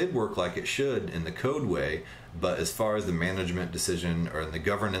 Compound did work like it should in the code way, but as far as the management decision or the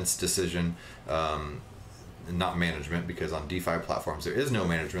governance decision, not management, because on DeFi platforms there is no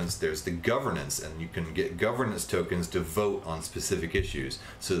management, there's the governance, and you can get governance tokens to vote on specific issues.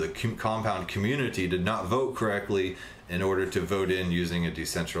 So the Compound community did not vote correctly in order to vote in using a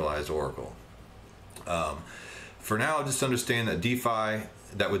decentralized oracle. For now, just understand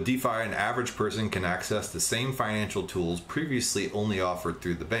that with DeFi, an average person can access the same financial tools previously only offered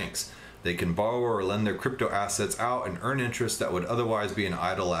through the banks. They can borrow or lend their crypto assets out and earn interest that would otherwise be an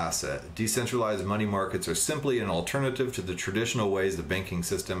idle asset. Decentralized money markets are simply an alternative to the traditional ways the banking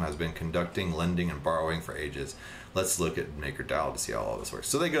system has been conducting lending and borrowing for ages. Let's look at MakerDAO to see how all this works.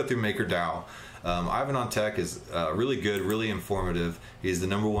 So they go through MakerDAO. Ivan on Tech is really good, really informative. He's the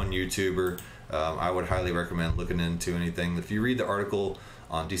 #1 YouTuber. I would highly recommend looking into anything. If you read the article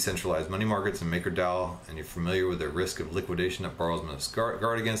on decentralized money markets and MakerDAO, and you're familiar with the risk of liquidation that borrowers must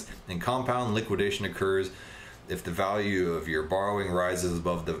guard against, in Compound, liquidation occurs if the value of your borrowing rises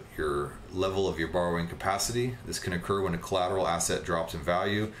above your level of your borrowing capacity. This can occur when a collateral asset drops in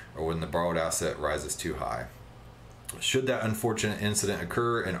value or when the borrowed asset rises too high. Should that unfortunate incident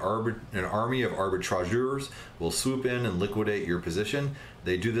occur, an army of arbitrageurs will swoop in and liquidate your position.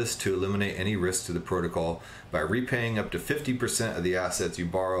 They do this to eliminate any risk to the protocol by repaying up to 50% of the assets you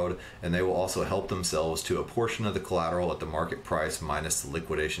borrowed, and they will also help themselves to a portion of the collateral at the market price minus the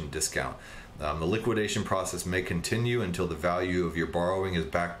liquidation discount. The liquidation process may continue until the value of your borrowing is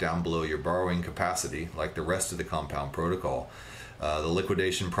back down below your borrowing capacity, like the rest of the Compound protocol. The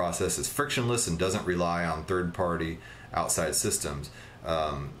liquidation process is frictionless and doesn't rely on third-party outside systems.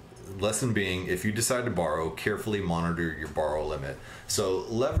 Lesson being, if you decide to borrow, carefully monitor your borrow limit. So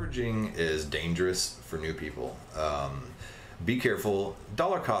leveraging is dangerous for new people. Be careful.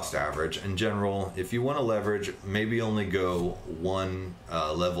 Dollar cost average in general. If you want to leverage, maybe only go one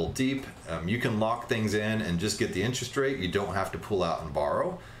level deep. You can lock things in and just get the interest rate. You don't have to pull out and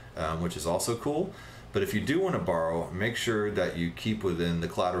borrow, which is also cool. But if you do want to borrow, make sure that you keep within the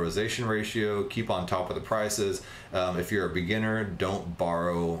collateralization ratio, keep on top of the prices. If you're a beginner, don't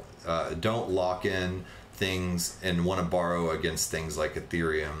borrow, don't lock in things and want to borrow against things like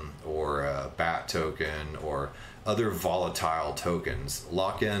Ethereum or BAT token or other volatile tokens.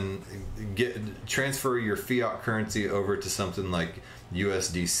 Lock in, transfer your fiat currency over to something like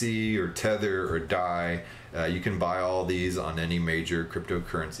USDC or Tether or DAI. You can buy all these on any major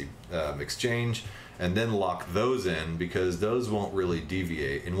cryptocurrency exchange, and then lock those in because those won't really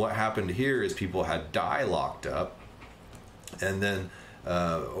deviate. And what happened here is people had DAI locked up, and then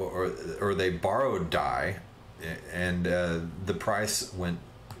or they borrowed DAI, and the price went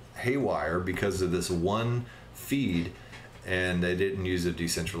haywire because of this one feed, and they didn't use a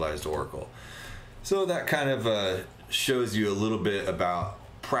decentralized oracle. So that kind of shows you a little bit about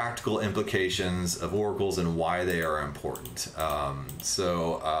practical implications of oracles and why they are important.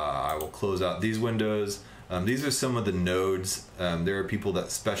 I will close out these windows. These are some of the nodes. There are people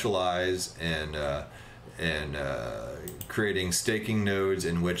that specialize in creating staking nodes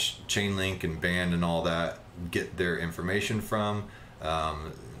in which Chainlink and Band and all that get their information from.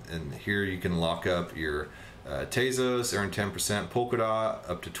 And here you can lock up your Tezos, earn 10%, Polkadot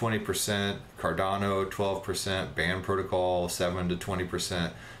up to 20%, Cardano 12%, Band Protocol 7 to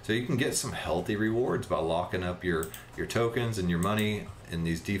 20%. So you can get some healthy rewards by locking up your tokens and your money in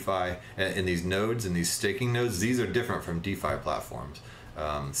these DeFi, in these nodes, in these staking nodes. These are different from DeFi platforms.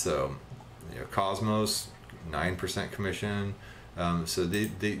 Cosmos 9% commission. So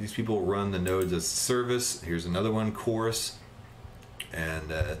these people run the nodes as a service. Here's another one, Chorus,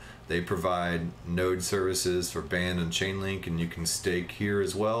 and they provide node services for Band and Chainlink, and you can stake here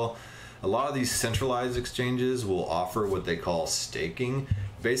as well. A lot of these centralized exchanges will offer what they call staking.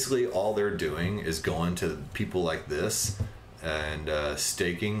 Basically, all they're doing is going to people like this and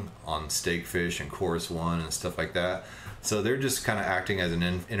staking on Stakefish and Chorus One and stuff like that. So they're just kind of acting as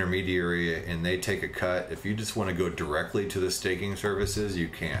an intermediary, and they take a cut. If you just want to go directly to the staking services, you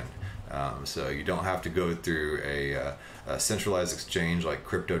can. So you don't have to go through a centralized exchange like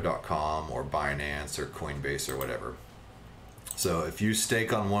crypto.com or Binance or Coinbase or whatever. So if you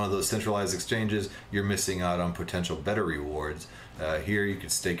stake on one of those centralized exchanges, you're missing out on potential better rewards. Here you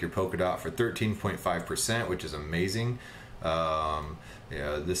could stake your Polkadot for 13.5%, which is amazing.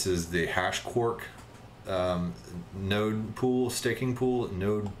 This is the HashQuark node pool, staking pool,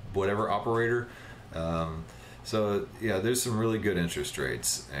 node whatever operator. So yeah, there's some really good interest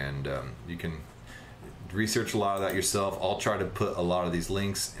rates, and you can research a lot of that yourself. I'll try to put a lot of these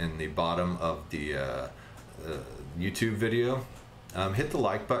links in the bottom of the YouTube video. Hit the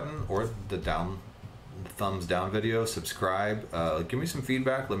like button or the thumbs down video, subscribe, give me some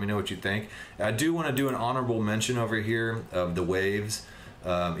feedback, let me know what you think. I do want to do an honorable mention over here of the Waves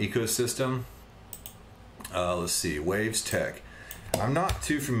ecosystem. Let's see, Waves Tech. I'm not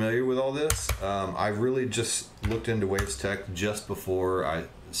too familiar with all this. I really just looked into Waves Tech just before I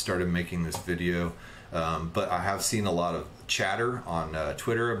started making this video, but I have seen a lot of chatter on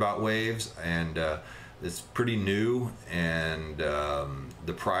Twitter about Waves, and it's pretty new, and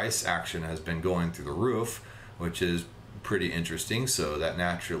the price action has been going through the roof, which is pretty interesting. So that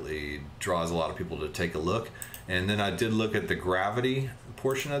naturally draws a lot of people to take a look. And then I did look at the gravity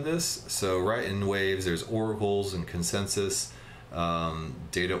portion of this. So right in Waves, there's oracles and consensus.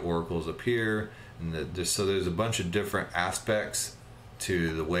 Data oracles up here, and so there's a bunch of different aspects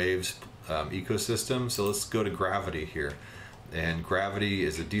to the Waves ecosystem. So let's go to Gravity here, and Gravity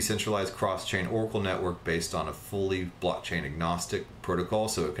is a decentralized cross-chain oracle network based on a fully blockchain agnostic protocol,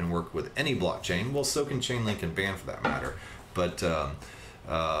 so it can work with any blockchain. Well, so can Chainlink and Band for that matter, but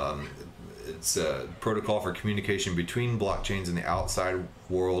it's a protocol for communication between blockchains and the outside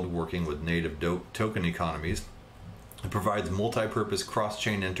world, working with native token economies. It provides multi-purpose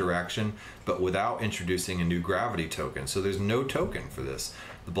cross-chain interaction, but without introducing a new gravity token. So there's no token for this.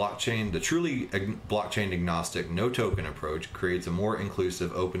 The truly blockchain agnostic, no token approach creates a more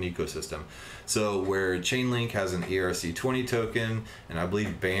inclusive open ecosystem. So where Chainlink has an ERC20 token, and I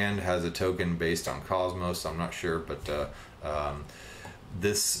believe Band has a token based on Cosmos, I'm not sure, but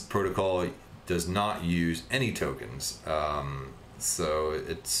this protocol does not use any tokens. So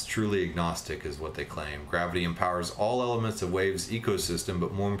it's truly agnostic is what they claim. Gravity empowers all elements of Wave's ecosystem,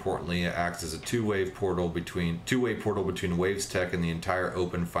 but more importantly, it acts as a two-way portal between Wave's tech and the entire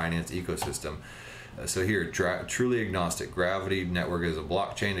open finance ecosystem. So here, truly agnostic. Gravity Network is a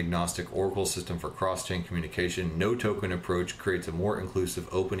blockchain agnostic Oracle system for cross-chain communication. No token approach creates a more inclusive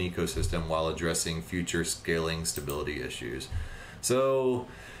open ecosystem while addressing future scaling stability issues. So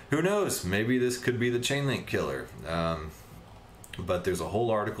who knows? Maybe this could be the Chainlink killer. But there's a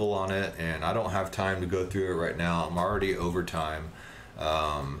whole article on it, and I don't have time to go through it right now. I'm already over time.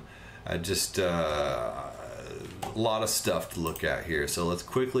 I just a lot of stuff to look at here. So let's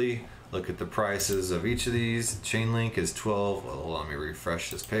quickly look at the prices of each of these. Chainlink is 12. Well, hold on, let me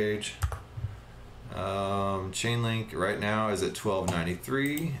refresh this page. Chainlink right now is at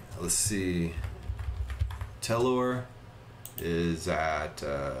 $12.93. Let's see. Tellor is at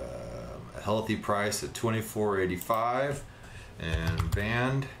a healthy price at $24.85. And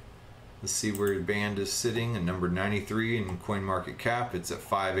Band, let's see where Band is sitting at number 93 in CoinMarketCap. It's at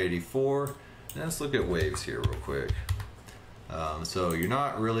 $5.84. Now let's look at Waves here real quick. So you're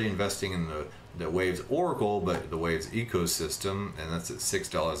not really investing in the Waves Oracle, but the Waves ecosystem, and that's at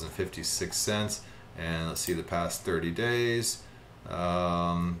 $6.56. And let's see the past 30 days.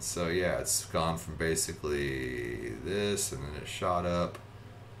 So yeah, it's gone from basically this, and then it shot up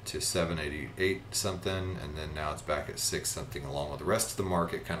to 788 something, and then now it's back at 6 something, along with the rest of the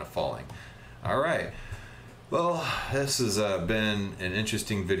market kind of falling. All right, well, this has been an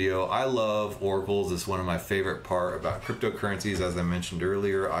interesting video. I love oracles. It's one of my favorite part about cryptocurrencies. As I mentioned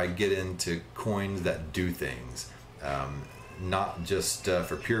earlier, I get into coins that do things, not just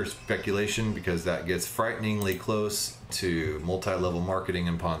for pure speculation, because that gets frighteningly close to multi-level marketing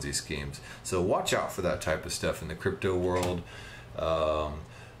and Ponzi schemes. So watch out for that type of stuff in the crypto world.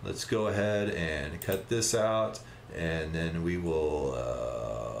 Let's go ahead and cut this out, and then we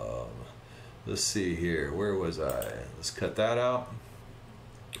will, let's see here, where was I? Let's cut that out,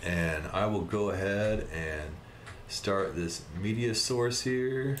 and I will go ahead and start this media source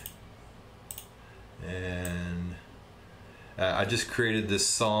here. And I just created this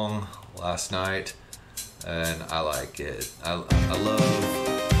song last night, and I like it. I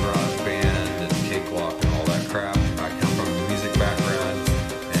love rock band and cakewalk and all that crap. I come from a music background.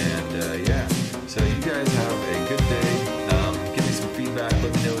 Yeah, so you guys have a good day. Give me some feedback.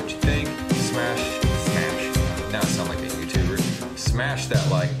 Let me know what you think. Smash. Now I sound like a YouTuber. Smash that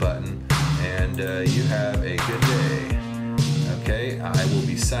like button, and you have a good day. Okay, I will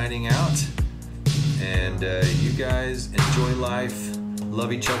be signing out, and you guys enjoy life,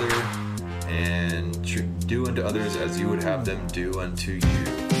 love each other, and do unto others as you would have them do unto you.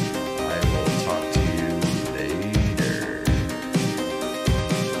 I will talk